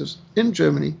representatives in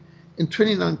Germany in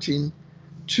 2019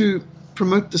 to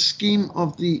promote the scheme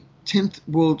of the 10th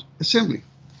World Assembly.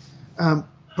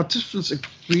 Participants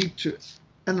agreed to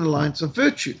an alliance of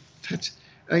virtue. That,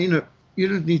 you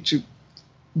don't need to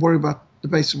worry about the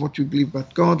basis of what you believe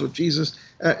about God or Jesus.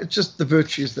 It's just the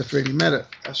virtues that really matter,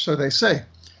 so they say.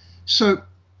 So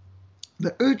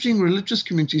they're urging religious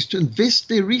communities to invest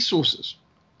their resources,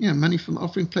 money from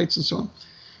offering plates and so on,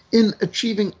 in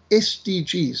achieving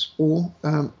SDGs or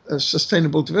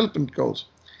Sustainable Development Goals.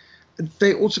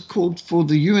 They also called for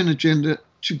the UN agenda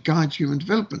to guide human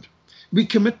development. We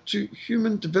commit to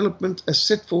human development as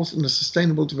set forth in the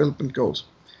Sustainable Development Goals.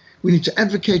 We need to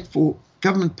advocate for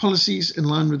government policies in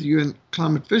line with the UN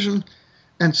climate vision.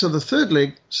 And so the third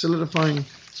leg, solidifying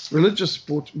religious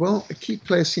support, well, a key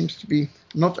player seems to be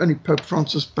not only Pope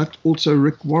Francis, but also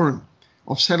Rick Warren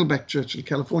of Saddleback Church in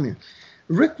California.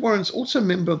 Rick Warren's also a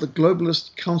member of the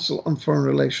Globalist Council on Foreign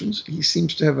Relations. He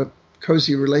seems to have a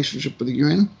cozy relationship with the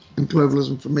UN and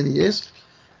globalism for many years.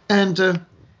 And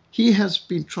he has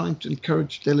been trying to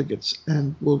encourage delegates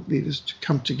and world leaders to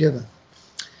come together.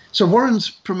 So Warren's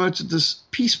promoted this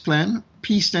peace plan,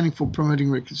 P standing for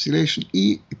promoting reconciliation,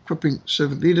 E, equipping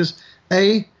servant leaders,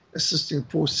 A, assisting the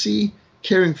poor, C,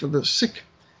 caring for the sick,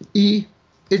 E,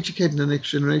 educating the next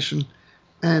generation.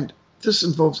 And this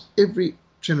involves every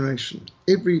generation.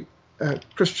 Every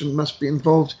Christian must be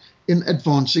involved in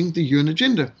advancing the UN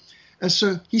agenda.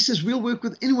 So he says, we'll work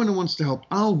with anyone who wants to help.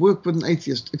 I'll work with an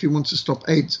atheist if he wants to stop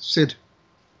AIDS, said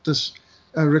this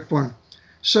Rick Warren.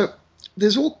 So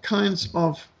there's all kinds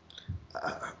of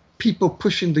people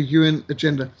pushing the UN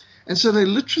agenda. And so they're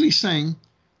literally saying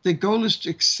their goal is to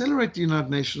accelerate the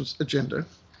United Nations agenda.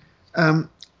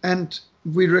 And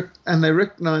they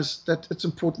recognize that it's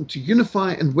important to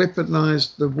unify and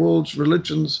weaponize the world's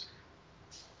religions.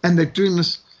 And they're doing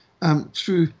this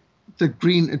through the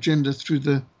green agenda, through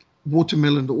the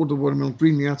watermelon, the order watermelon,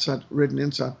 green on the outside, red on the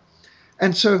inside.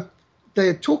 And so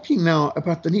they're talking now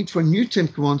about the need for a new 10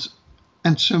 commands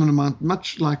and Sermon on the Mount,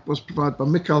 much like was provided by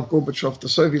Mikhail Gorbachev, the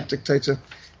Soviet dictator,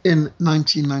 in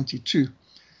 1992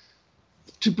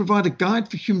 to provide a guide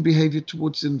for human behavior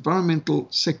towards the environmental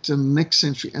sector in the next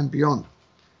century and beyond.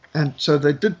 And so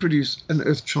they did produce an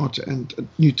Earth Charter and a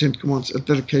new 10 Commandments, a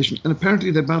dedication, and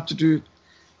apparently they're about to do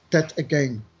that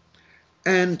again.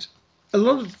 And a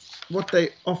lot of what they're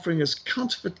offering is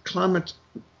counterfeit climate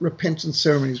repentance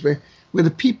ceremonies where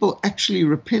the people actually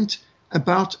repent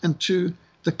about and to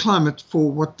the climate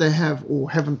for what they have or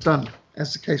haven't done,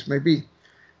 as the case may be.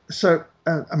 So,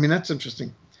 that's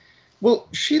interesting. Well,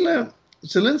 Sheila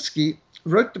Zelinsky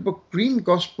wrote the book Green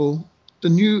Gospel, The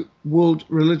New World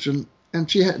Religion, and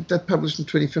she had that published in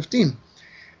 2015.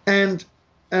 And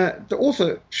the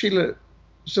author, Sheila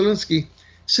Zelinsky,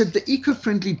 said the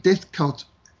eco-friendly death cult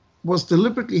was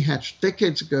deliberately hatched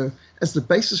decades ago as the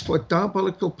basis for a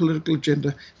diabolical political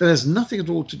agenda that has nothing at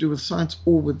all to do with science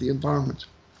or with the environment.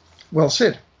 Well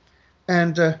said.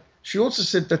 And she also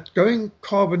said that going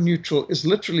carbon neutral is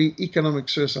literally economic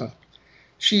suicide.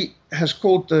 She has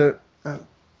called the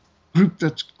group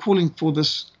that's calling for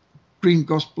this green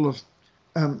gospel of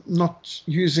not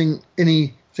using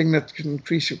anything that can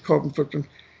increase your carbon footprint.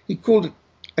 She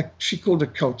called it a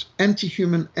cult,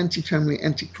 anti-human, anti-family,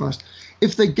 anti-Christ.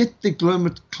 If they get the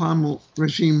climate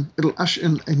regime, it'll usher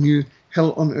in a new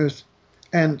hell on earth.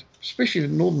 And especially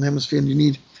in the Northern Hemisphere, and you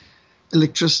need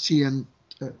electricity and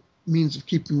means of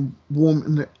keeping warm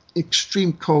in the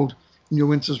extreme cold in your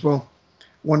winter as well.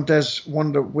 One does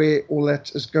wonder where all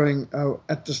that is going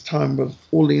at this time with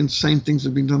all the insane things that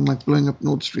have been done, like blowing up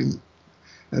Nord Stream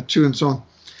 2 and so on.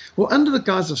 Well, under the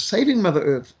guise of saving Mother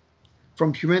Earth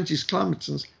from humanity's climate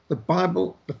sins, the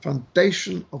Bible, the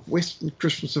foundation of Western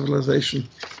Christian civilization,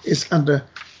 is under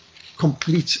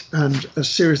complete and a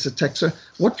serious attack. So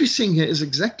what we're seeing here is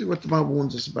exactly what the Bible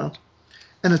warns us about,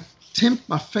 an attempt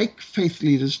by fake faith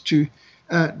leaders to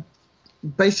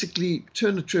basically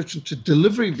turn the church into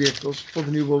delivery vehicles for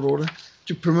the New World Order,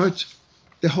 to promote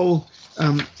the whole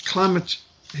climate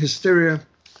hysteria,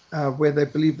 where they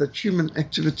believe that human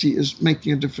activity is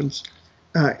making a difference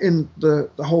in the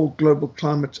whole global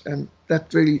climate, and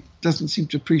that really doesn't seem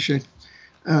to appreciate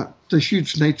the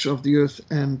huge nature of the earth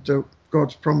and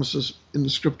God's promises in the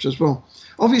scripture as well.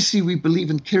 Obviously, we believe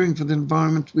in caring for the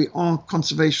environment. We are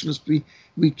conservationists.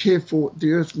 We care for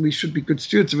the earth, and we should be good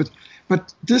stewards of it.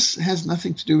 But this has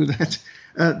nothing to do with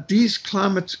that. These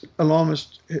climate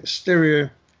alarmist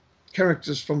hysteria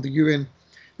characters from the UN,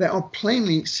 they are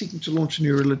plainly seeking to launch a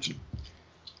new religion.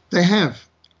 They have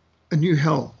a new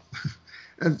hell.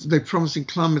 And they're promising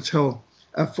climate hell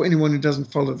for anyone who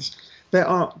doesn't follow this.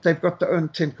 They've got their own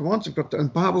 10 Commandments, they've got their own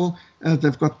Bible,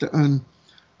 they've got their own,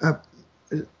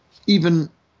 even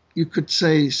you could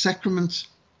say, sacraments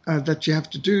that you have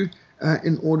to do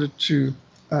in order to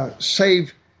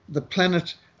save the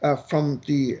planet from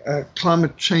the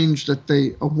climate change that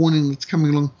they are warning that's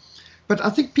coming along. But I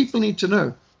think people need to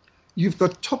know, you've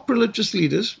got top religious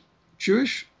leaders,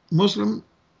 Jewish, Muslim,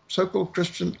 so-called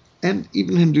Christian, and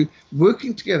even Hindu,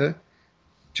 working together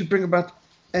to bring about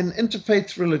an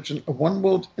interfaith religion, a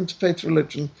one-world interfaith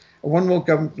religion, a one-world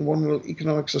government, a one-world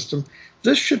economic system.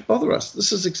 This should bother us.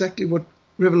 This is exactly what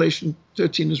Revelation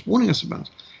 13 is warning us about.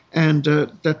 And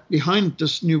that behind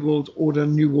this New World Order,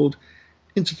 New World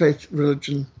interfaith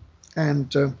religion,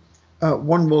 and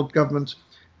one-world government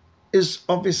is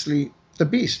obviously the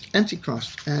beast,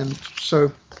 Antichrist. And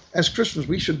so as Christians,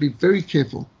 we should be very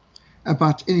careful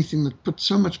about anything that puts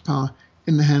so much power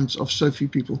in the hands of so few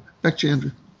people. Back to you,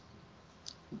 Andrew.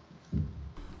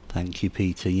 Thank you,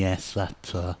 Peter. Yes,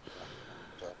 that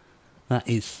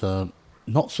is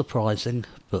not surprising,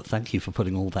 but thank you for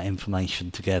putting all that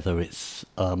information together. It's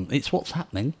what's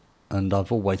happening, and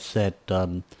I've always said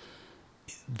the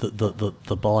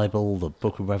Bible, the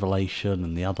Book of Revelation,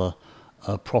 and the other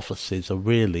prophecies are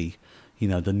really,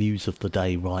 the news of the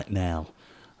day right now.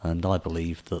 And I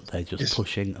believe that they're just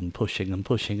pushing and pushing and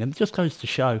pushing. And it just goes to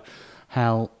show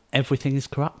how everything is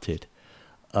corrupted.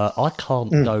 I can't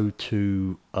go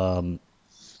to...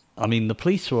 the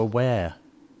police are aware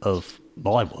of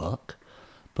my work,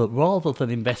 but rather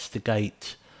than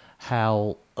investigate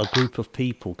how a group of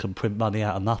people can print money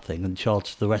out of nothing and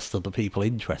charge the rest of the people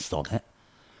interest on it,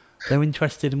 they're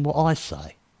interested in what I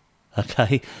say.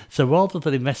 Okay, so rather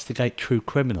than investigate true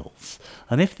criminals,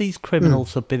 and if these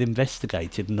criminals had been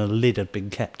investigated and a lid had been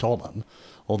kept on them,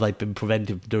 or they'd been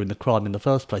prevented from doing the crime in the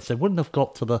first place, they wouldn't have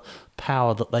got to the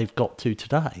power that they've got to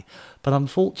today. But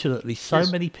unfortunately, so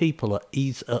many people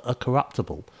are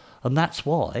corruptible, and that's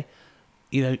why,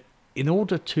 in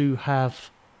order to have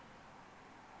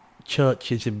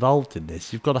churches involved in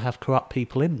this, you've got to have corrupt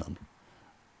people in them.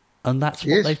 And that's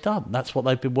what they've done. That's what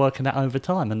they've been working at over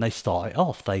time. And they started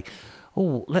off. They I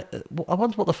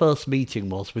wonder what the first meeting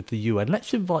was with the UN.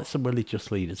 Let's invite some religious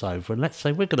leaders over and let's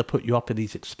say we're going to put you up in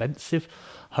these expensive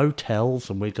hotels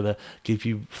and we're going to give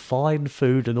you fine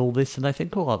food and all this. And they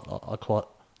think, I quite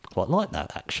like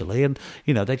that actually. And,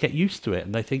 they get used to it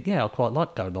and they think, yeah, I quite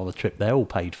like going on a trip there, all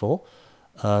paid for,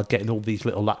 getting all these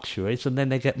little luxuries. And then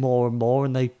they get more and more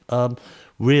and they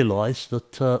realise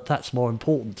that that's more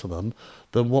important to them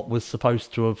than what was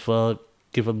supposed to have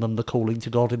given them the calling to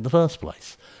God in the first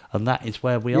place. And that is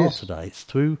where we are today. It's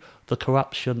through the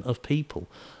corruption of people.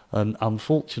 And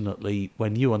unfortunately,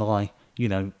 when you and I,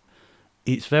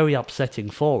 it's very upsetting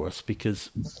for us because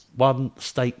one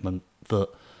statement that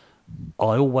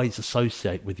I always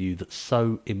associate with you that's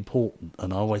so important,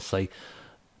 and I always say,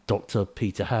 Dr.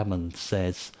 Peter Hammond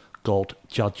says, God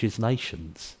judges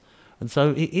nations. And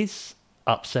so it is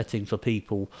upsetting for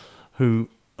people who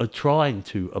are trying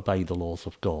to obey the laws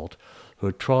of God, who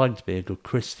are trying to be a good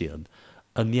Christian,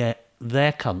 and yet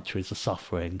their countries are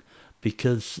suffering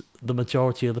because the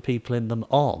majority of the people in them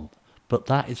aren't. But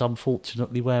that is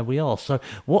unfortunately where we are. So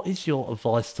what is your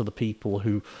advice to the people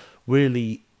who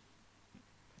really,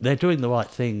 they're doing the right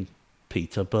thing,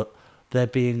 Peter, but they're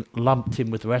being lumped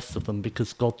in with the rest of them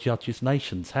because God judges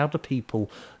nations? How do people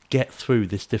get through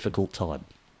this difficult time?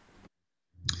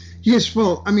 Yes,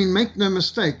 well, make no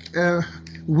mistake.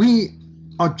 We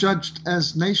are judged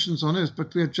as nations on earth,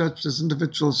 but we are judged as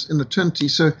individuals in eternity.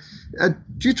 So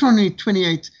Deuteronomy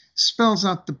 28 spells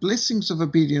out the blessings of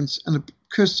obedience and a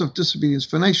curse of disobedience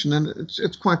for a nation. And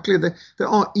it's quite clear that there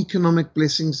are economic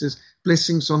blessings. There's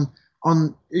blessings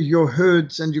on your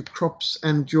herds and your crops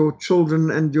and your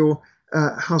children and your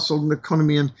household and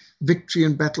economy and victory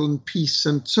and battle and peace.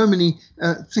 And so many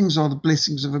things are the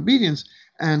blessings of obedience,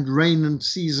 and rain and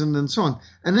season and so on.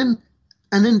 And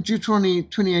then Deuteronomy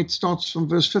 28 starts from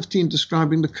verse 15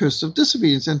 describing the curse of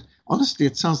disobedience. And honestly,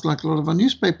 it sounds like a lot of our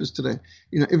newspapers today.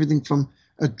 Everything from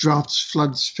droughts,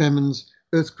 floods, famines,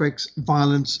 earthquakes,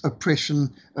 violence,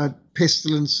 oppression,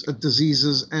 pestilence,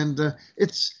 diseases, and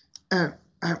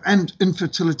and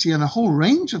infertility, and a whole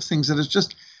range of things that is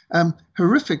just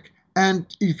horrific. And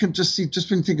you can just see, just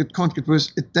when you think it can't get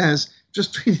worse, it does.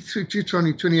 Just reading through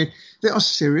Deuteronomy 28, there are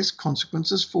serious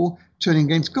consequences for turning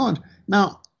against God.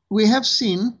 Now, we have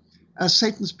seen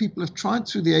Satan's people have tried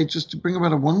through the ages to bring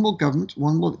about a one-world government,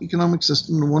 one-world economic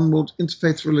system, and one-world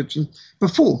interfaith religion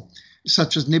before,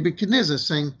 such as Nebuchadnezzar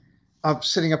saying, I'm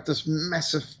setting up this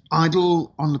massive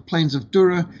idol on the plains of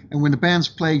Dura, and when the bands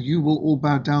play, you will all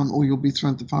bow down or you'll be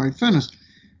thrown to the fiery furnace.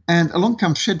 And along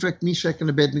comes Shadrach, Meshach, and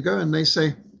Abednego, and they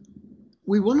say,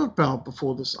 we will not bow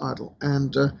before this idol.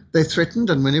 And they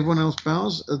threatened, and when everyone else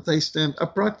bows, they stand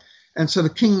upright. And so the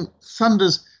king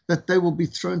thunders that they will be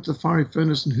thrown to the fiery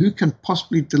furnace, and who can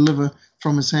possibly deliver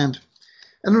from his hand?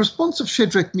 And the response of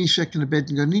Shadrach, Meshach, and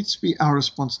Abednego needs to be our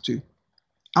response to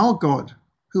our God,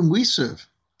 whom we serve,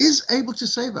 is able to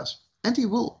save us, and he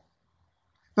will.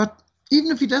 But even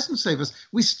if he doesn't save us,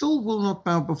 we still will not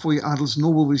bow before your idols,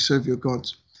 nor will we serve your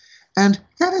gods. And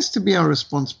that has to be our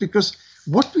response, because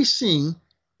what we're seeing,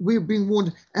 we're being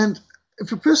warned. And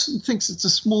if a person thinks it's a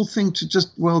small thing to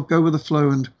just, go with the flow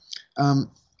and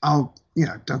I'll,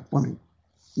 don't want to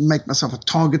make myself a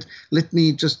target. Let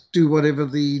me just do whatever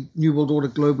the New World Order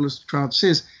globalist crowd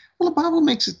says. Well, the Bible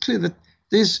makes it clear that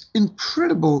there's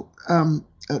incredible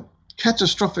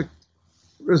catastrophic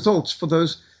results for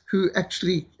those who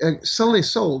actually sell their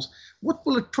souls. What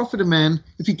will it profit a man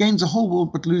if he gains a whole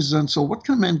world but loses his own soul? What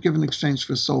can a man give in exchange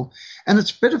for his soul? And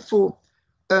it's better for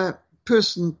a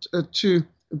person to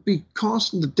be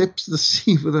cast in the depths of the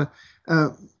sea with a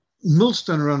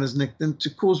millstone around his neck than to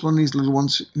cause one of these little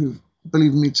ones who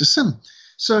believe in me to sin.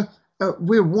 So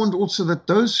we're warned also that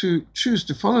those who choose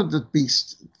to follow the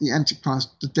beast, the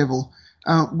Antichrist, the devil,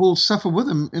 will suffer with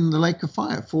him in the lake of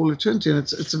fire for all eternity. And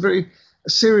it's a very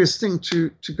serious thing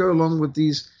to go along with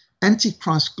these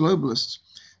Antichrist globalists.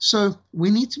 So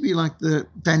we need to be like the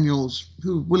Daniels,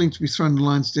 who are willing to be thrown in the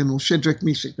lion's den, or Shadrach,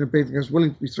 Meshach, and Abednego is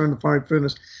willing to be thrown in the fiery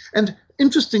furnace. And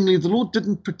interestingly, the Lord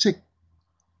didn't protect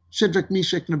Shadrach,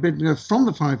 Meshach, and Abednego from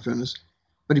the fiery furnace,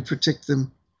 but he protected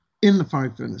them in the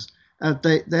fiery furnace.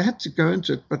 They had to go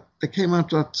into it, but they came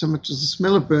out without so much as the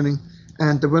smell of burning,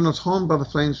 and they were not harmed by the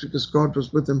flames because God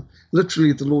was with them.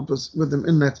 Literally, the Lord was with them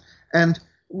in that. And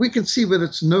we can see whether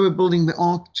it's Noah building the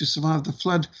ark to survive the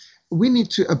flood. We need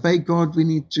to obey God. We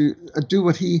need to do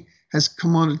what he has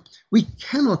commanded. We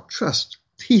cannot trust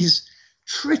these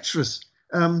treacherous,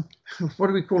 what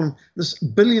do we call them, this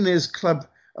billionaires club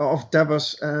of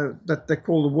Davos that they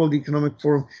call the World Economic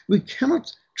Forum. We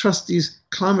cannot trust these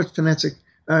climate fanatic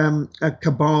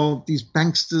cabal, these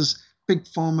banksters, big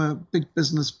pharma, big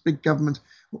business, big government.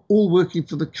 all working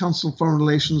for the Council of Foreign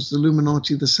Relations, the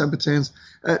Illuminati, the Sabbatans.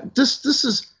 This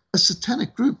is a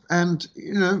satanic group. And,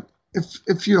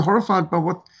 if you're horrified by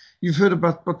what you've heard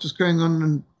about what was going on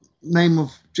in the name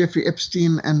of Jeffrey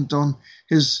Epstein and on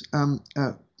his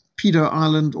pedo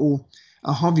island, or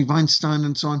Harvey Weinstein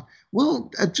and so on, well,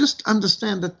 just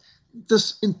understand that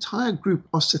this entire group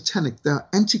are satanic. They are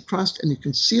antichrist, and you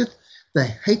can see it. They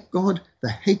hate God,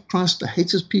 they hate Christ, they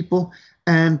hate his people,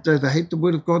 and they hate the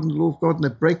word of God and the law of God, and they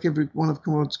break every one of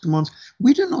God's commands.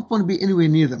 We do not want to be anywhere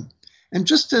near them. And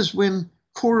just as when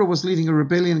Korah was leading a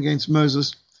rebellion against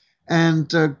Moses, and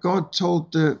God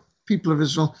told the people of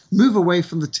Israel, move away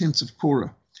from the tents of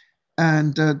Korah.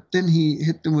 And then he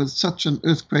hit them with such an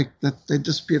earthquake that they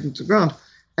disappeared into the ground.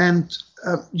 And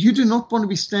you do not want to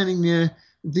be standing near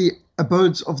the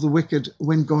abodes of the wicked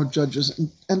when God judges.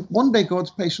 And one day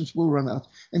God's patience will run out,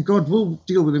 and God will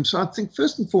deal with him. So I think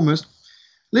first and foremost,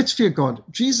 let's fear God.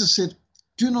 Jesus said,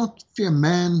 do not fear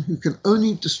man who can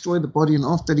only destroy the body, and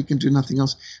after that he can do nothing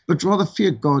else, but rather fear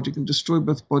God who can destroy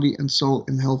both body and soul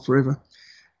in hell forever.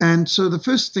 And so the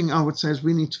first thing I would say is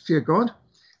we need to fear God.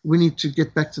 We need to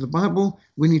get back to the Bible.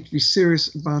 We need to be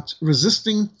serious about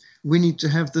resisting. We need to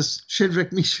have this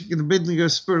Shadrach, Meshach, and Abednego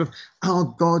spirit of our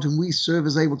God whom we serve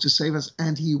is able to save us,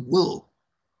 and he will.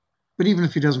 But even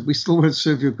if he doesn't, we still won't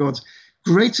serve your gods.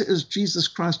 Greater is Jesus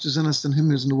Christ who's in us than him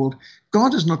who is in the world.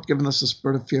 God has not given us a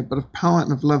spirit of fear, but of power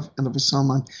and of love and of a sound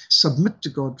mind. Submit to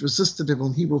God, resist the devil,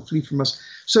 and he will flee from us.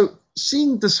 So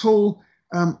seeing this whole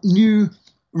new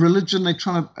religion they're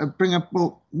trying to bring up,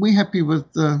 well, we're happy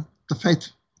with the faith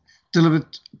delivered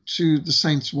to the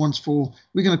saints once for all.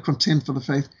 We're going to contend for the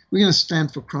faith. We're going to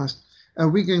stand for Christ.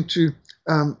 We're going to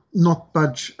not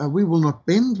budge. We will not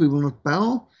bend. We will not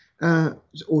bow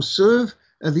or serve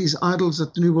these idols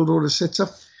that the New World Order sets up.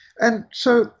 And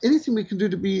so anything we can do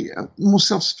to be more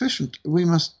self-sufficient, we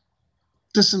must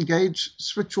disengage,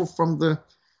 switch off from the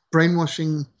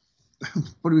brainwashing,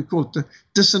 what do we call it, the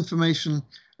disinformation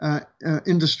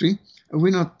industry.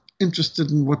 We're not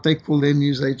interested in what they call their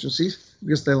news agencies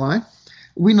because they lie.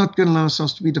 We're not going to allow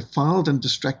ourselves to be defiled and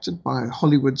distracted by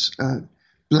Hollywood's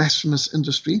blasphemous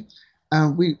industry.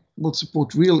 We will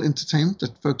support real entertainment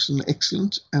that focuses on the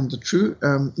excellent and the true,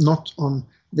 not on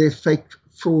their fake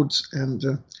frauds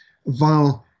and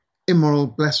vile, immoral,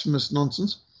 blasphemous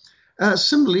nonsense.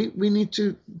 Similarly, we need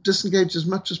to disengage as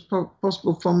much as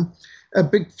possible from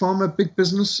big pharma, big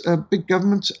business, big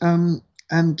government, and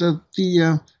the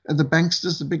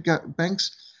banksters, the big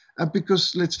banks,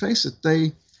 because let's face it,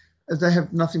 they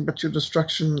have nothing but your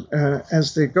destruction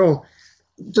as their goal.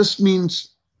 This means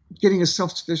getting as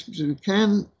self-sufficient as you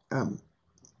can.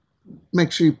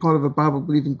 Make sure you're part of a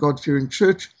Bible-believing, God-fearing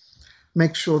church.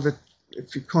 Make sure that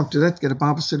if you can't do that, get a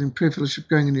Bible study and prayer fellowship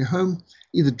going in your home.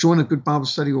 Either join a good Bible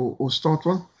study or start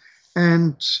one.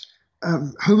 And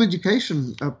home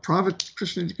education, private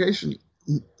Christian education,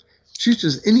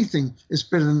 tutors, anything is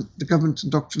better than the government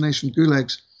indoctrination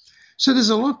gulags. So there's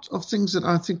a lot of things that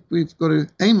I think we've got to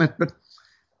aim at. But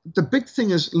the big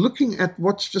thing is looking at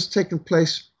what's just taken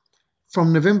place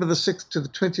from November the 6th to the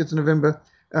 20th of November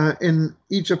in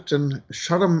Egypt and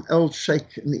Sharm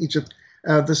el-Sheikh in Egypt,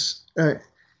 this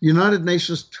United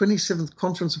Nations 27th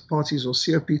Conference of Parties, or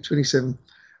COP27,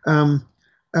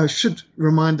 should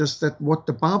remind us that what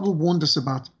the Bible warned us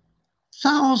about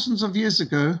thousands of years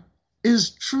ago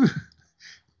is true.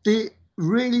 There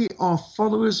really are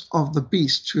followers of the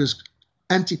beast who is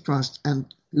Antichrist and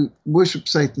who worship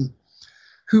Satan,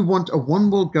 who want a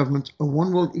one-world government, a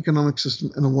one-world economic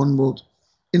system, and a one-world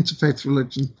interfaith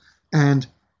religion. And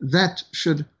that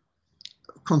should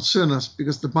concern us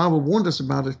because the Bible warned us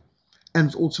about it, and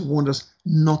it also warned us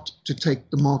not to take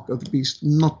the mark of the beast,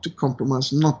 not to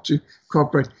compromise, not to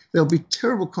cooperate. There'll be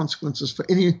terrible consequences for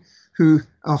any who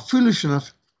are foolish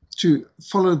enough to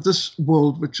follow this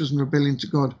world, which is in rebellion to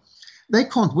God. They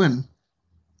can't win.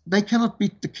 They cannot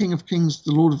beat the King of Kings,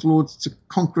 the Lord of Lords, the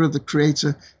Conqueror, the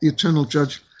Creator, the Eternal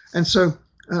Judge. And so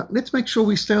let's make sure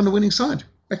we stay on the winning side.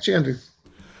 Back to you, Andrew.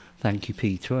 Thank you,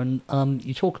 Peter. And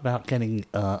you talk about getting,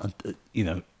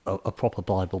 a proper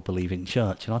Bible-believing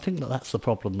church, and I think that's the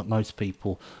problem that most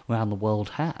people around the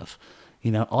world have.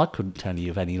 I couldn't tell you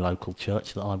of any local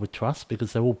church that I would trust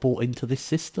because they're all bought into this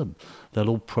system. They'll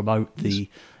all promote the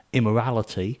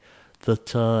immorality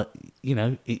that,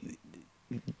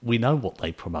 we know what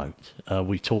they promote.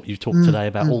 You talked today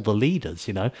about all the leaders,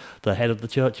 the head of the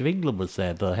Church of England was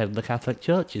there, the head of the Catholic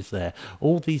Church is there,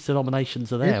 all these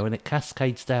denominations are there, and it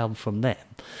cascades down from them.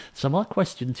 So my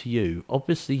question to you,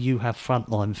 obviously you have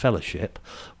Frontline Fellowship,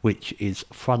 which is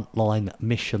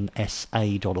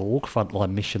frontlinemissionsa.org,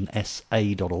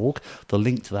 frontlinemissionsa.org. The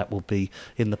link to that will be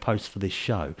in the post for this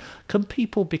show. Can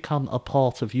people become a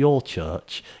part of your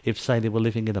church if, say, they were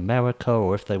living in America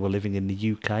or if they were living in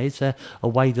the UK? Is there a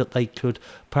way that they could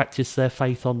practice their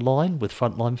faith online with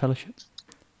Frontline Fellowship?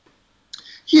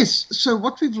 Yes. So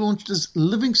what we've launched is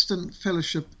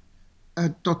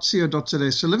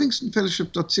livingstonfellowship.co.za. So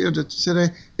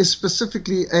livingstonfellowship.co.za is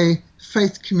specifically a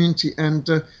faith community. And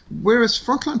whereas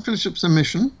Frontline Fellowship's a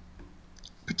mission,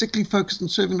 particularly focused on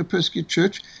serving the persecuted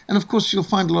church, and of course you'll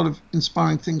find a lot of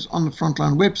inspiring things on the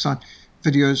Frontline website,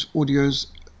 videos, audios,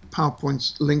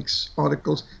 PowerPoints, links,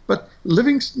 articles. But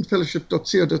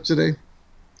livingstonfellowship.co.za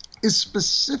is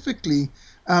specifically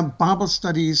Bible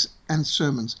studies and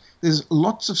sermons. There's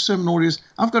lots of sermon audios.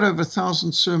 I've got over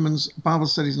 1,000 sermons, Bible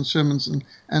studies and sermons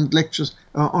and lectures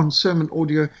on sermon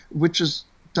audio, which is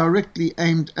directly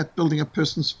aimed at building a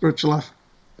person's spiritual life.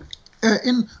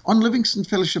 On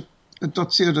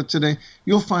livingstonfellowship.co.za,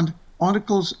 you'll find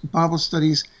articles, Bible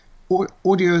studies,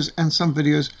 audios, and some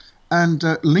videos, and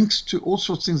links to all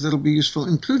sorts of things that will be useful,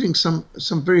 including some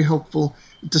very helpful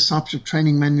discipleship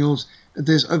training manuals.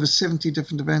 There's over 70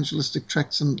 different evangelistic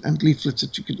tracts and leaflets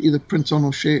that you could either print on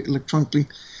or share electronically.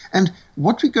 And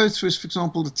what we go through is, for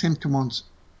example, the 10 Commands,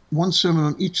 one sermon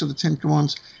on each of the 10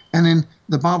 Commands, and in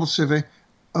the Bible survey,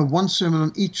 one sermon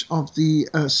on each of the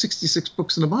 66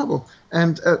 books in the Bible.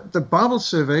 And the Bible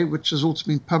survey, which has also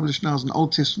been published now as an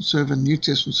Old Testament survey and New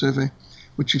Testament survey,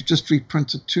 which we've just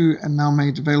reprinted too and now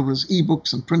made available as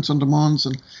ebooks and print on demands.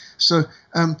 And so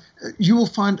you will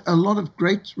find a lot of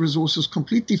great resources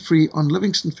completely free on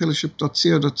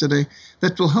livingstonfellowship.co.za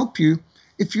that will help you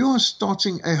if you are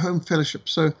starting a home fellowship.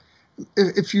 So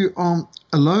if you are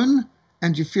alone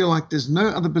and you feel like there's no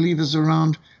other believers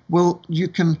around, well, you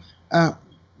can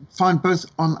find both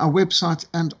on our website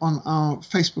and on our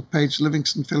Facebook page,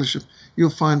 Livingston Fellowship.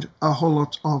 You'll find a whole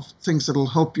lot of things that will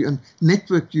help you and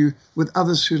network you with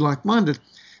others who are like-minded.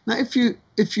 Now, if you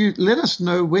let us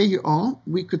know where you are,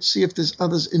 we could see if there's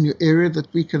others in your area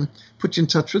that we can put you in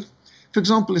touch with. For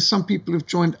example, there's some people who've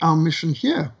joined our mission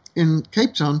here in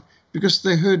Cape Town because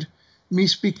they heard me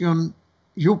speaking on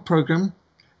your program,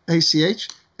 ACH,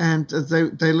 and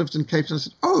they lived in Cape Town. I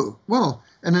said, oh, well,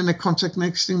 and then they contact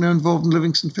next thing they're involved in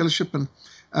Livingston Fellowship. And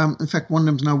in fact, one of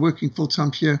them's now working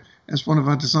full-time here as one of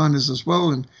our designers as well,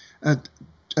 and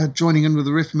joining in with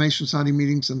the Reformation Society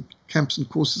meetings and camps and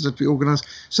courses that we organize.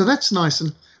 So that's nice.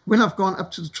 And when I've gone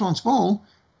up to the Transvaal,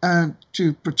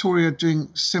 to Pretoria doing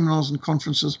seminars and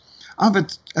conferences, I've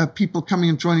had people coming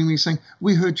and joining me saying,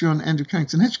 we heard you on Andrew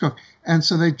Carrington Hitchcock. And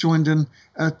so they joined in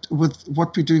with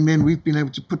what we're doing then. We've been able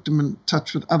to put them in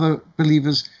touch with other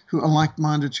believers who are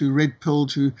like-minded, who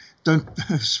red-pilled, who don't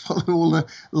follow all the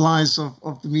lies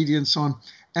of the media and so on.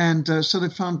 And so they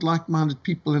found like-minded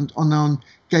people and are now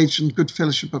engaged in good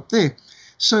fellowship up there.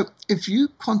 So if you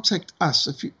contact us,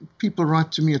 people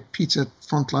write to me at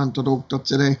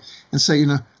peter@frontline.org.za and say,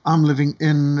 I'm living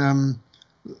in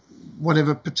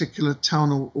whatever particular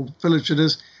town or village it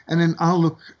is, and then I'll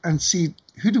look and see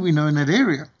who do we know in that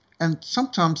area. And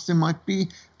sometimes there might be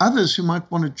others who might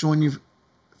want to join you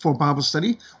for Bible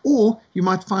study, or you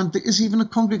might find there is even a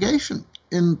congregation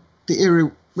in the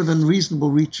area within reasonable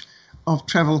reach of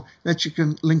travel that you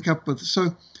can link up with.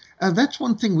 So that's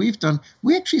one thing we've done.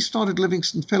 We actually started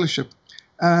Livingston Fellowship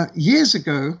years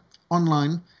ago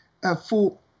online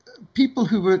for people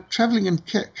who were traveling in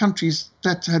countries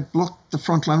that had blocked the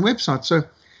Frontline website. So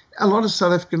a lot of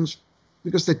South Africans,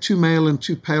 because they're too male and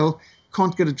too pale,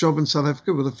 can't get a job in South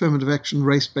Africa with affirmative action,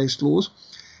 race-based laws.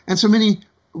 And so many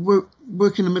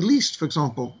work in the Middle East, for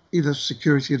example, either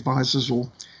security advisors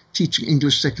or teaching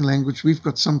English second language. We've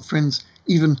got some friends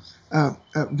even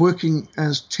working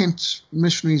as tent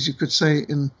missionaries, you could say,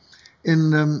 in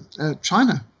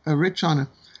China, Red China.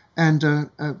 And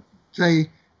they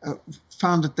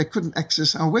found that they couldn't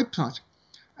access our website.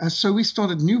 So we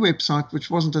started a new website, which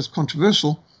wasn't as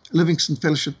controversial,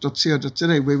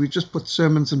 livingstonfellowship.co.za, where we just put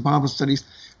sermons and Bible studies,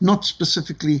 not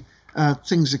specifically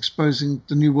things exposing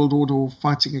the New World Order or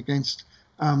fighting against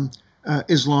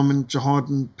Islam and jihad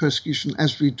and persecution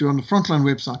as we do on the Frontline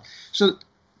website. So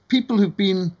people who've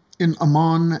been in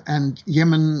Oman and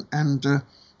Yemen and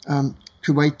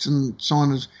Kuwait and so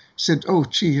on have said, oh,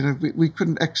 gee, we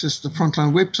couldn't access the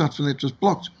Frontline website when it was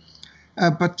blocked.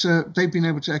 But they've been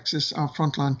able to access our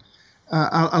Frontline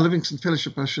our Livingston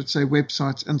Fellowship, I should say,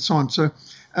 website and so on. So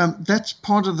that's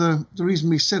part of the reason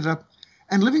we set it up.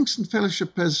 And Livingston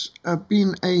Fellowship has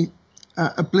been a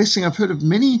blessing. I've heard of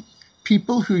many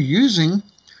people who are using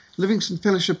Livingston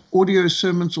Fellowship audio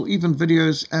sermons or even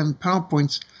videos and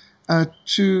PowerPoints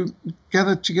to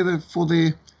gather together for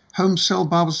their home cell,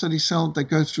 Bible study cell. They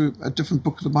go through a different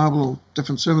book of the Bible or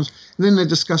different sermons, and then they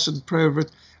discuss it and pray over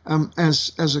it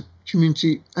as a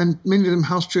community. And many of them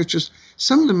house churches.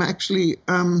 Some of them actually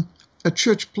are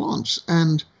church plants,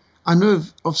 and I know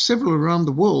of several around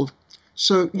the world.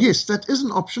 So yes, that is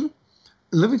an option.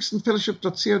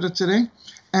 livingstonfellowship.co.za.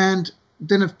 And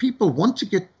then if people want to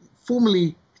get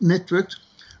formally networked,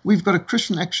 we've got a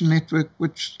Christian Action Network,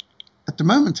 which at the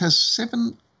moment has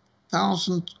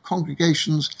 7,000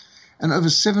 congregations and over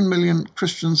 7 million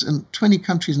Christians in 20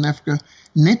 countries in Africa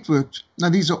networked. Now,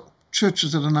 these are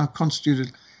churches that are now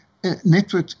constituted,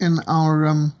 networked in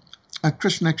our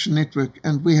Christian Action Network,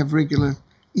 and we have regular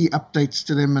e-updates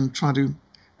to them and try to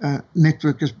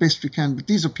network as best we can. But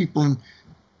these are people in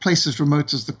places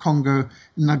remote as the Congo,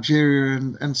 Nigeria,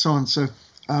 and so on. So,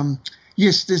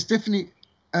 yes, there's definitely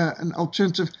an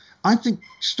alternative. I think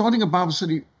starting a Bible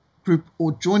study group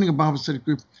or joining a Bible study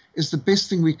group is the best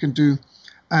thing we can do.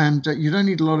 And you don't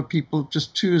need a lot of people.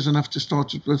 Just 2 is enough to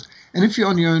start it with. And if you're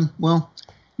on your own, well,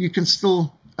 you can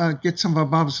still get some of our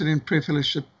Bible study and prayer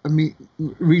fellowship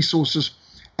resources,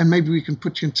 and maybe we can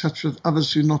put you in touch with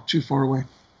others who are not too far away.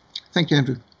 Thank you,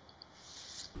 Andrew.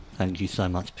 Thank you so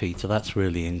much, Peter. That's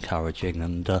really encouraging.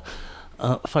 And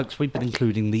folks, we've been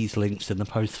including these links in the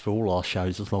post for all our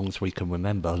shows as long as we can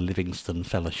remember: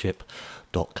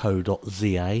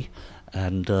 livingstonfellowship.co.za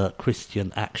and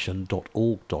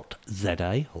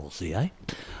christianaction.org.za or ZA.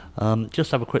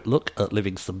 Just have a quick look at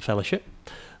Livingston Fellowship.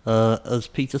 As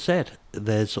Peter said,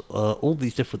 there's all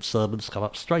these different sermons come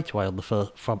up straight away on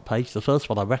the front page. The first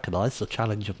one I recognise, the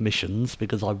Challenge of Missions,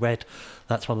 because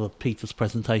that's one of Peter's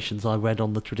presentations I read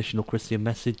on the Traditional Christian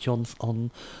Message on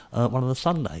one of the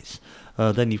Sundays.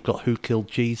 Then you've got Who Killed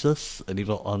Jesus, and you've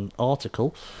got an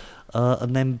article,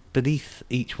 and then beneath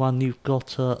each one you've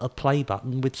got a play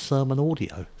button with sermon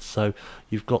audio. So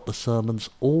you've got the sermons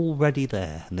already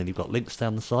there, and then you've got links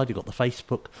down the side. You've got the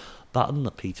Facebook button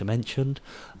that Peter mentioned,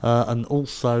 and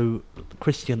also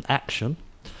Christian Action,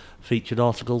 featured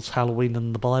articles, Halloween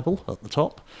and the Bible at the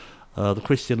top, the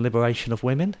Christian Liberation of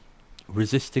Women,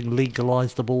 Resisting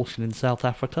Legalised Abortion in South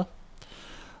Africa,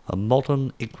 a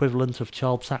modern equivalent of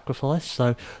child sacrifice.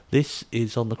 So this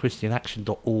is on the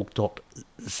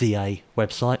christianaction.org.za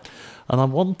website, and I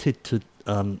wanted to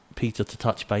Peter to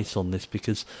touch base on this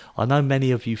because I know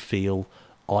many of you feel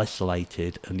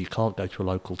isolated and you can't go to a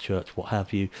local church, what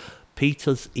have you.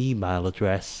 Peter's email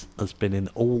address has been in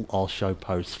all our show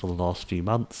posts for the last few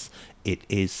months. It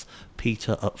is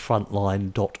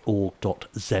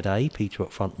peter@frontline.org.za,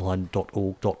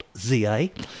 peter@frontline.org.za,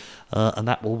 and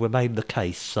that will remain the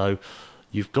case. So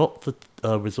you've got the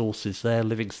resources there,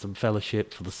 Livingston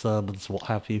Fellowship for the sermons, what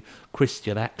have you,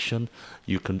 Christian Action.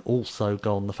 You can also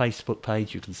go on the Facebook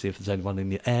page. You can see if there's anyone in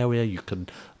your area. You can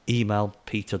email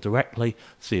Peter directly,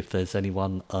 see if there's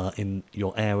anyone in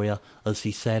your area, as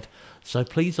he said. So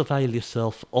please avail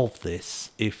yourself of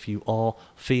this if you are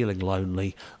feeling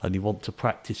lonely and you want to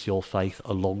practice your faith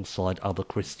alongside other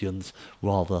Christians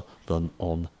rather than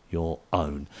on your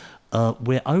own.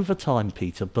 We're over time,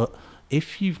 Peter, but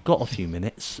if you've got a few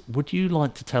minutes, would you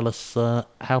like to tell us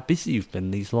how busy you've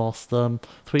been these last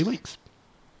 3 weeks?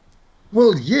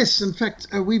 Well, yes. In fact,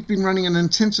 we've been running an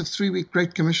intensive 3-week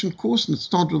Great Commission course, and it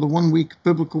started with a 1-week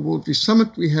Biblical Worldview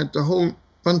Summit. We had a whole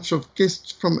bunch of guests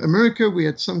from America. We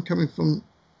had some coming from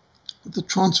the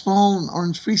Transvaal and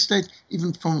Orange Free State,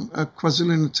 even from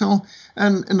KwaZulu-Natal.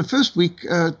 And in the first week,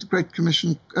 the Great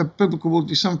Commission Biblical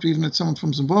Worldview Summit, we even had someone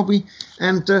from Zimbabwe.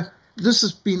 And this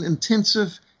has been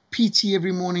intensive. PT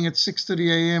every morning at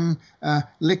 6:30 a.m.,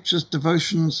 lectures,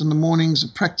 devotions in the mornings,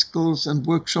 practicals and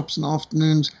workshops in the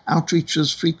afternoons,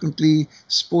 outreaches frequently,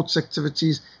 sports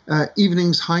activities,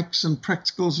 evenings, hikes and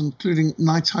practicals, including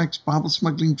night hikes, Bible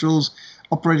smuggling drills,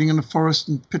 operating in the forest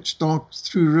and pitch dark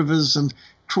through rivers and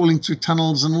crawling through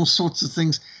tunnels and all sorts of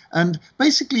things. And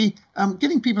basically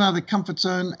getting people out of their comfort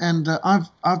zone. And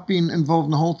I've been involved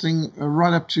in the whole thing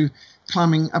right up to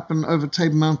climbing up and over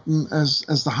Table Mountain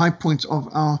as the high point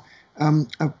of our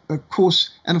course,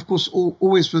 and of course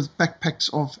always with backpacks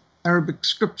of Arabic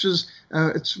scriptures.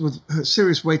 It's with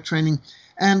serious weight training,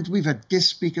 And we've had guest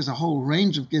speakers, a whole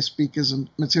range of guest speakers and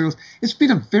materials. It's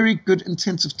been a very good,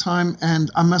 intensive time.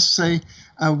 And I must say,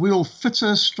 we're all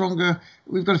fitter, stronger.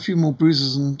 We've got a few more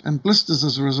bruises and blisters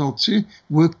as a result too.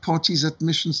 Work parties at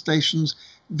mission stations,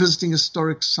 visiting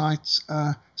historic sites,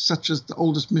 such as the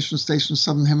oldest mission station in the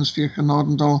Southern Hemisphere,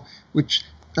 Genadendal, which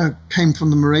came from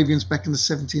the Moravians back in the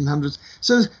 1700s.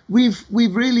 So we've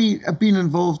really been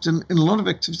involved in a lot of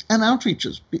activities and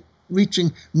outreaches,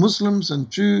 reaching Muslims and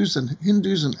Jews and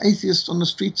Hindus and atheists on the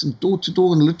streets and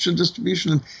door-to-door and literature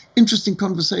distribution and interesting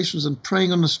conversations and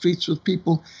praying on the streets with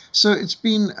people. So it's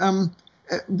been,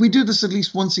 we do this at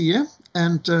least once a year,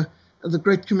 and the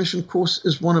Great Commission course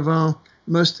is one of our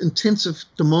most intensive,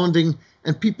 demanding,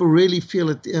 and people really feel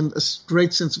at the end a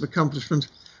great sense of accomplishment.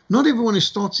 Not everyone who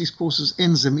starts these courses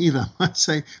ends them either. I'd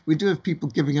say we do have people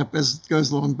giving up as it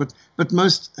goes along, but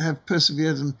most have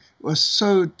persevered and were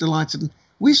so delighted.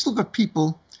 We still got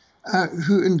people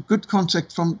who in good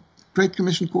contact from Great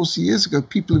Commission course years ago,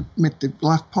 people who met their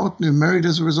life partner, who married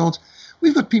as a result.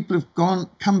 We've got people who've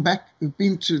come back, who've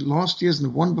been to last year's and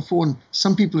have won before, and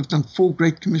some people have done 4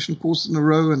 Great Commission courses in a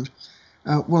row. And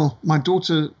well, my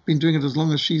daughter been doing it as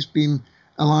long as she's been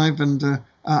alive, and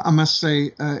I must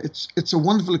say it's a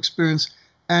wonderful experience.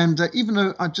 And even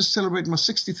though I just celebrated my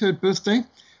 63rd birthday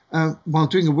while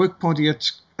doing a work party at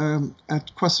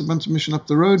Kwasabunta Mission up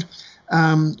the road,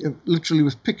 literally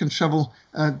with pick and shovel,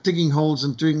 digging holes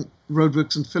and doing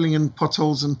roadworks and filling in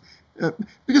potholes, and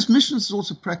because missions is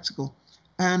also practical.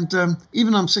 And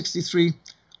even though I'm 63,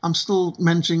 I'm still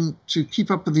managing to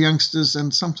keep up with the youngsters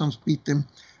and sometimes beat them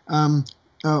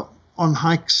on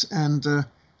hikes. And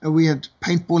we had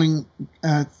paintballing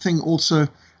thing also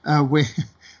where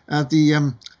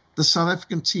the South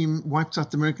African team wiped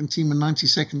out the American team in 90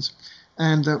 seconds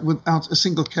and without a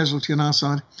single casualty on our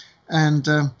side. And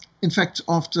in fact,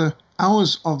 after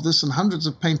hours of this and hundreds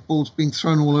of paintballs being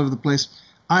thrown all over the place,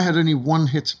 I had only one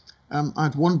hit. I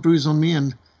had one bruise on me,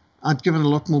 and I'd given a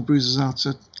lot more bruises out.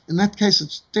 So in that case,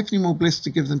 it's definitely more blessed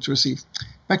to give than to receive.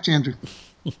 Back to you, Andrew.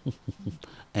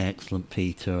 Excellent,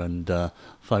 Peter. And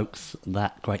folks,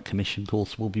 that Great Commission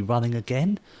course will be running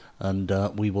again, and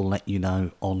we will let you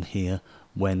know on here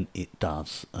when it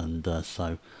does. And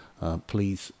so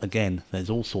please, again, there's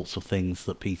all sorts of things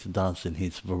that Peter does in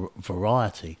his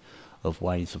variety of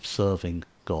ways of serving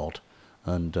God,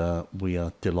 and we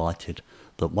are delighted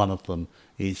that one of them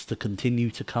is to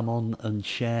continue to come on and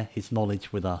share his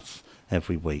knowledge with us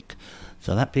every week.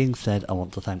 So that being said, I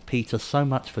want to thank Peter so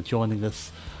much for joining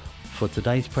us for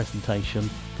today's presentation,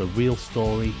 The Real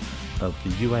Story of the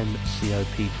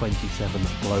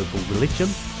UNCOP27 Global Religion.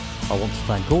 I want to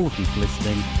thank all of you for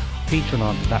listening. Peter and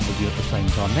I will be back with you at the same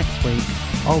time next week.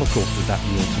 I'll of course be back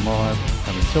with you tomorrow.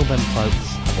 And until then, folks,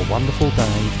 have a wonderful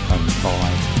day and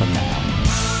bye for now.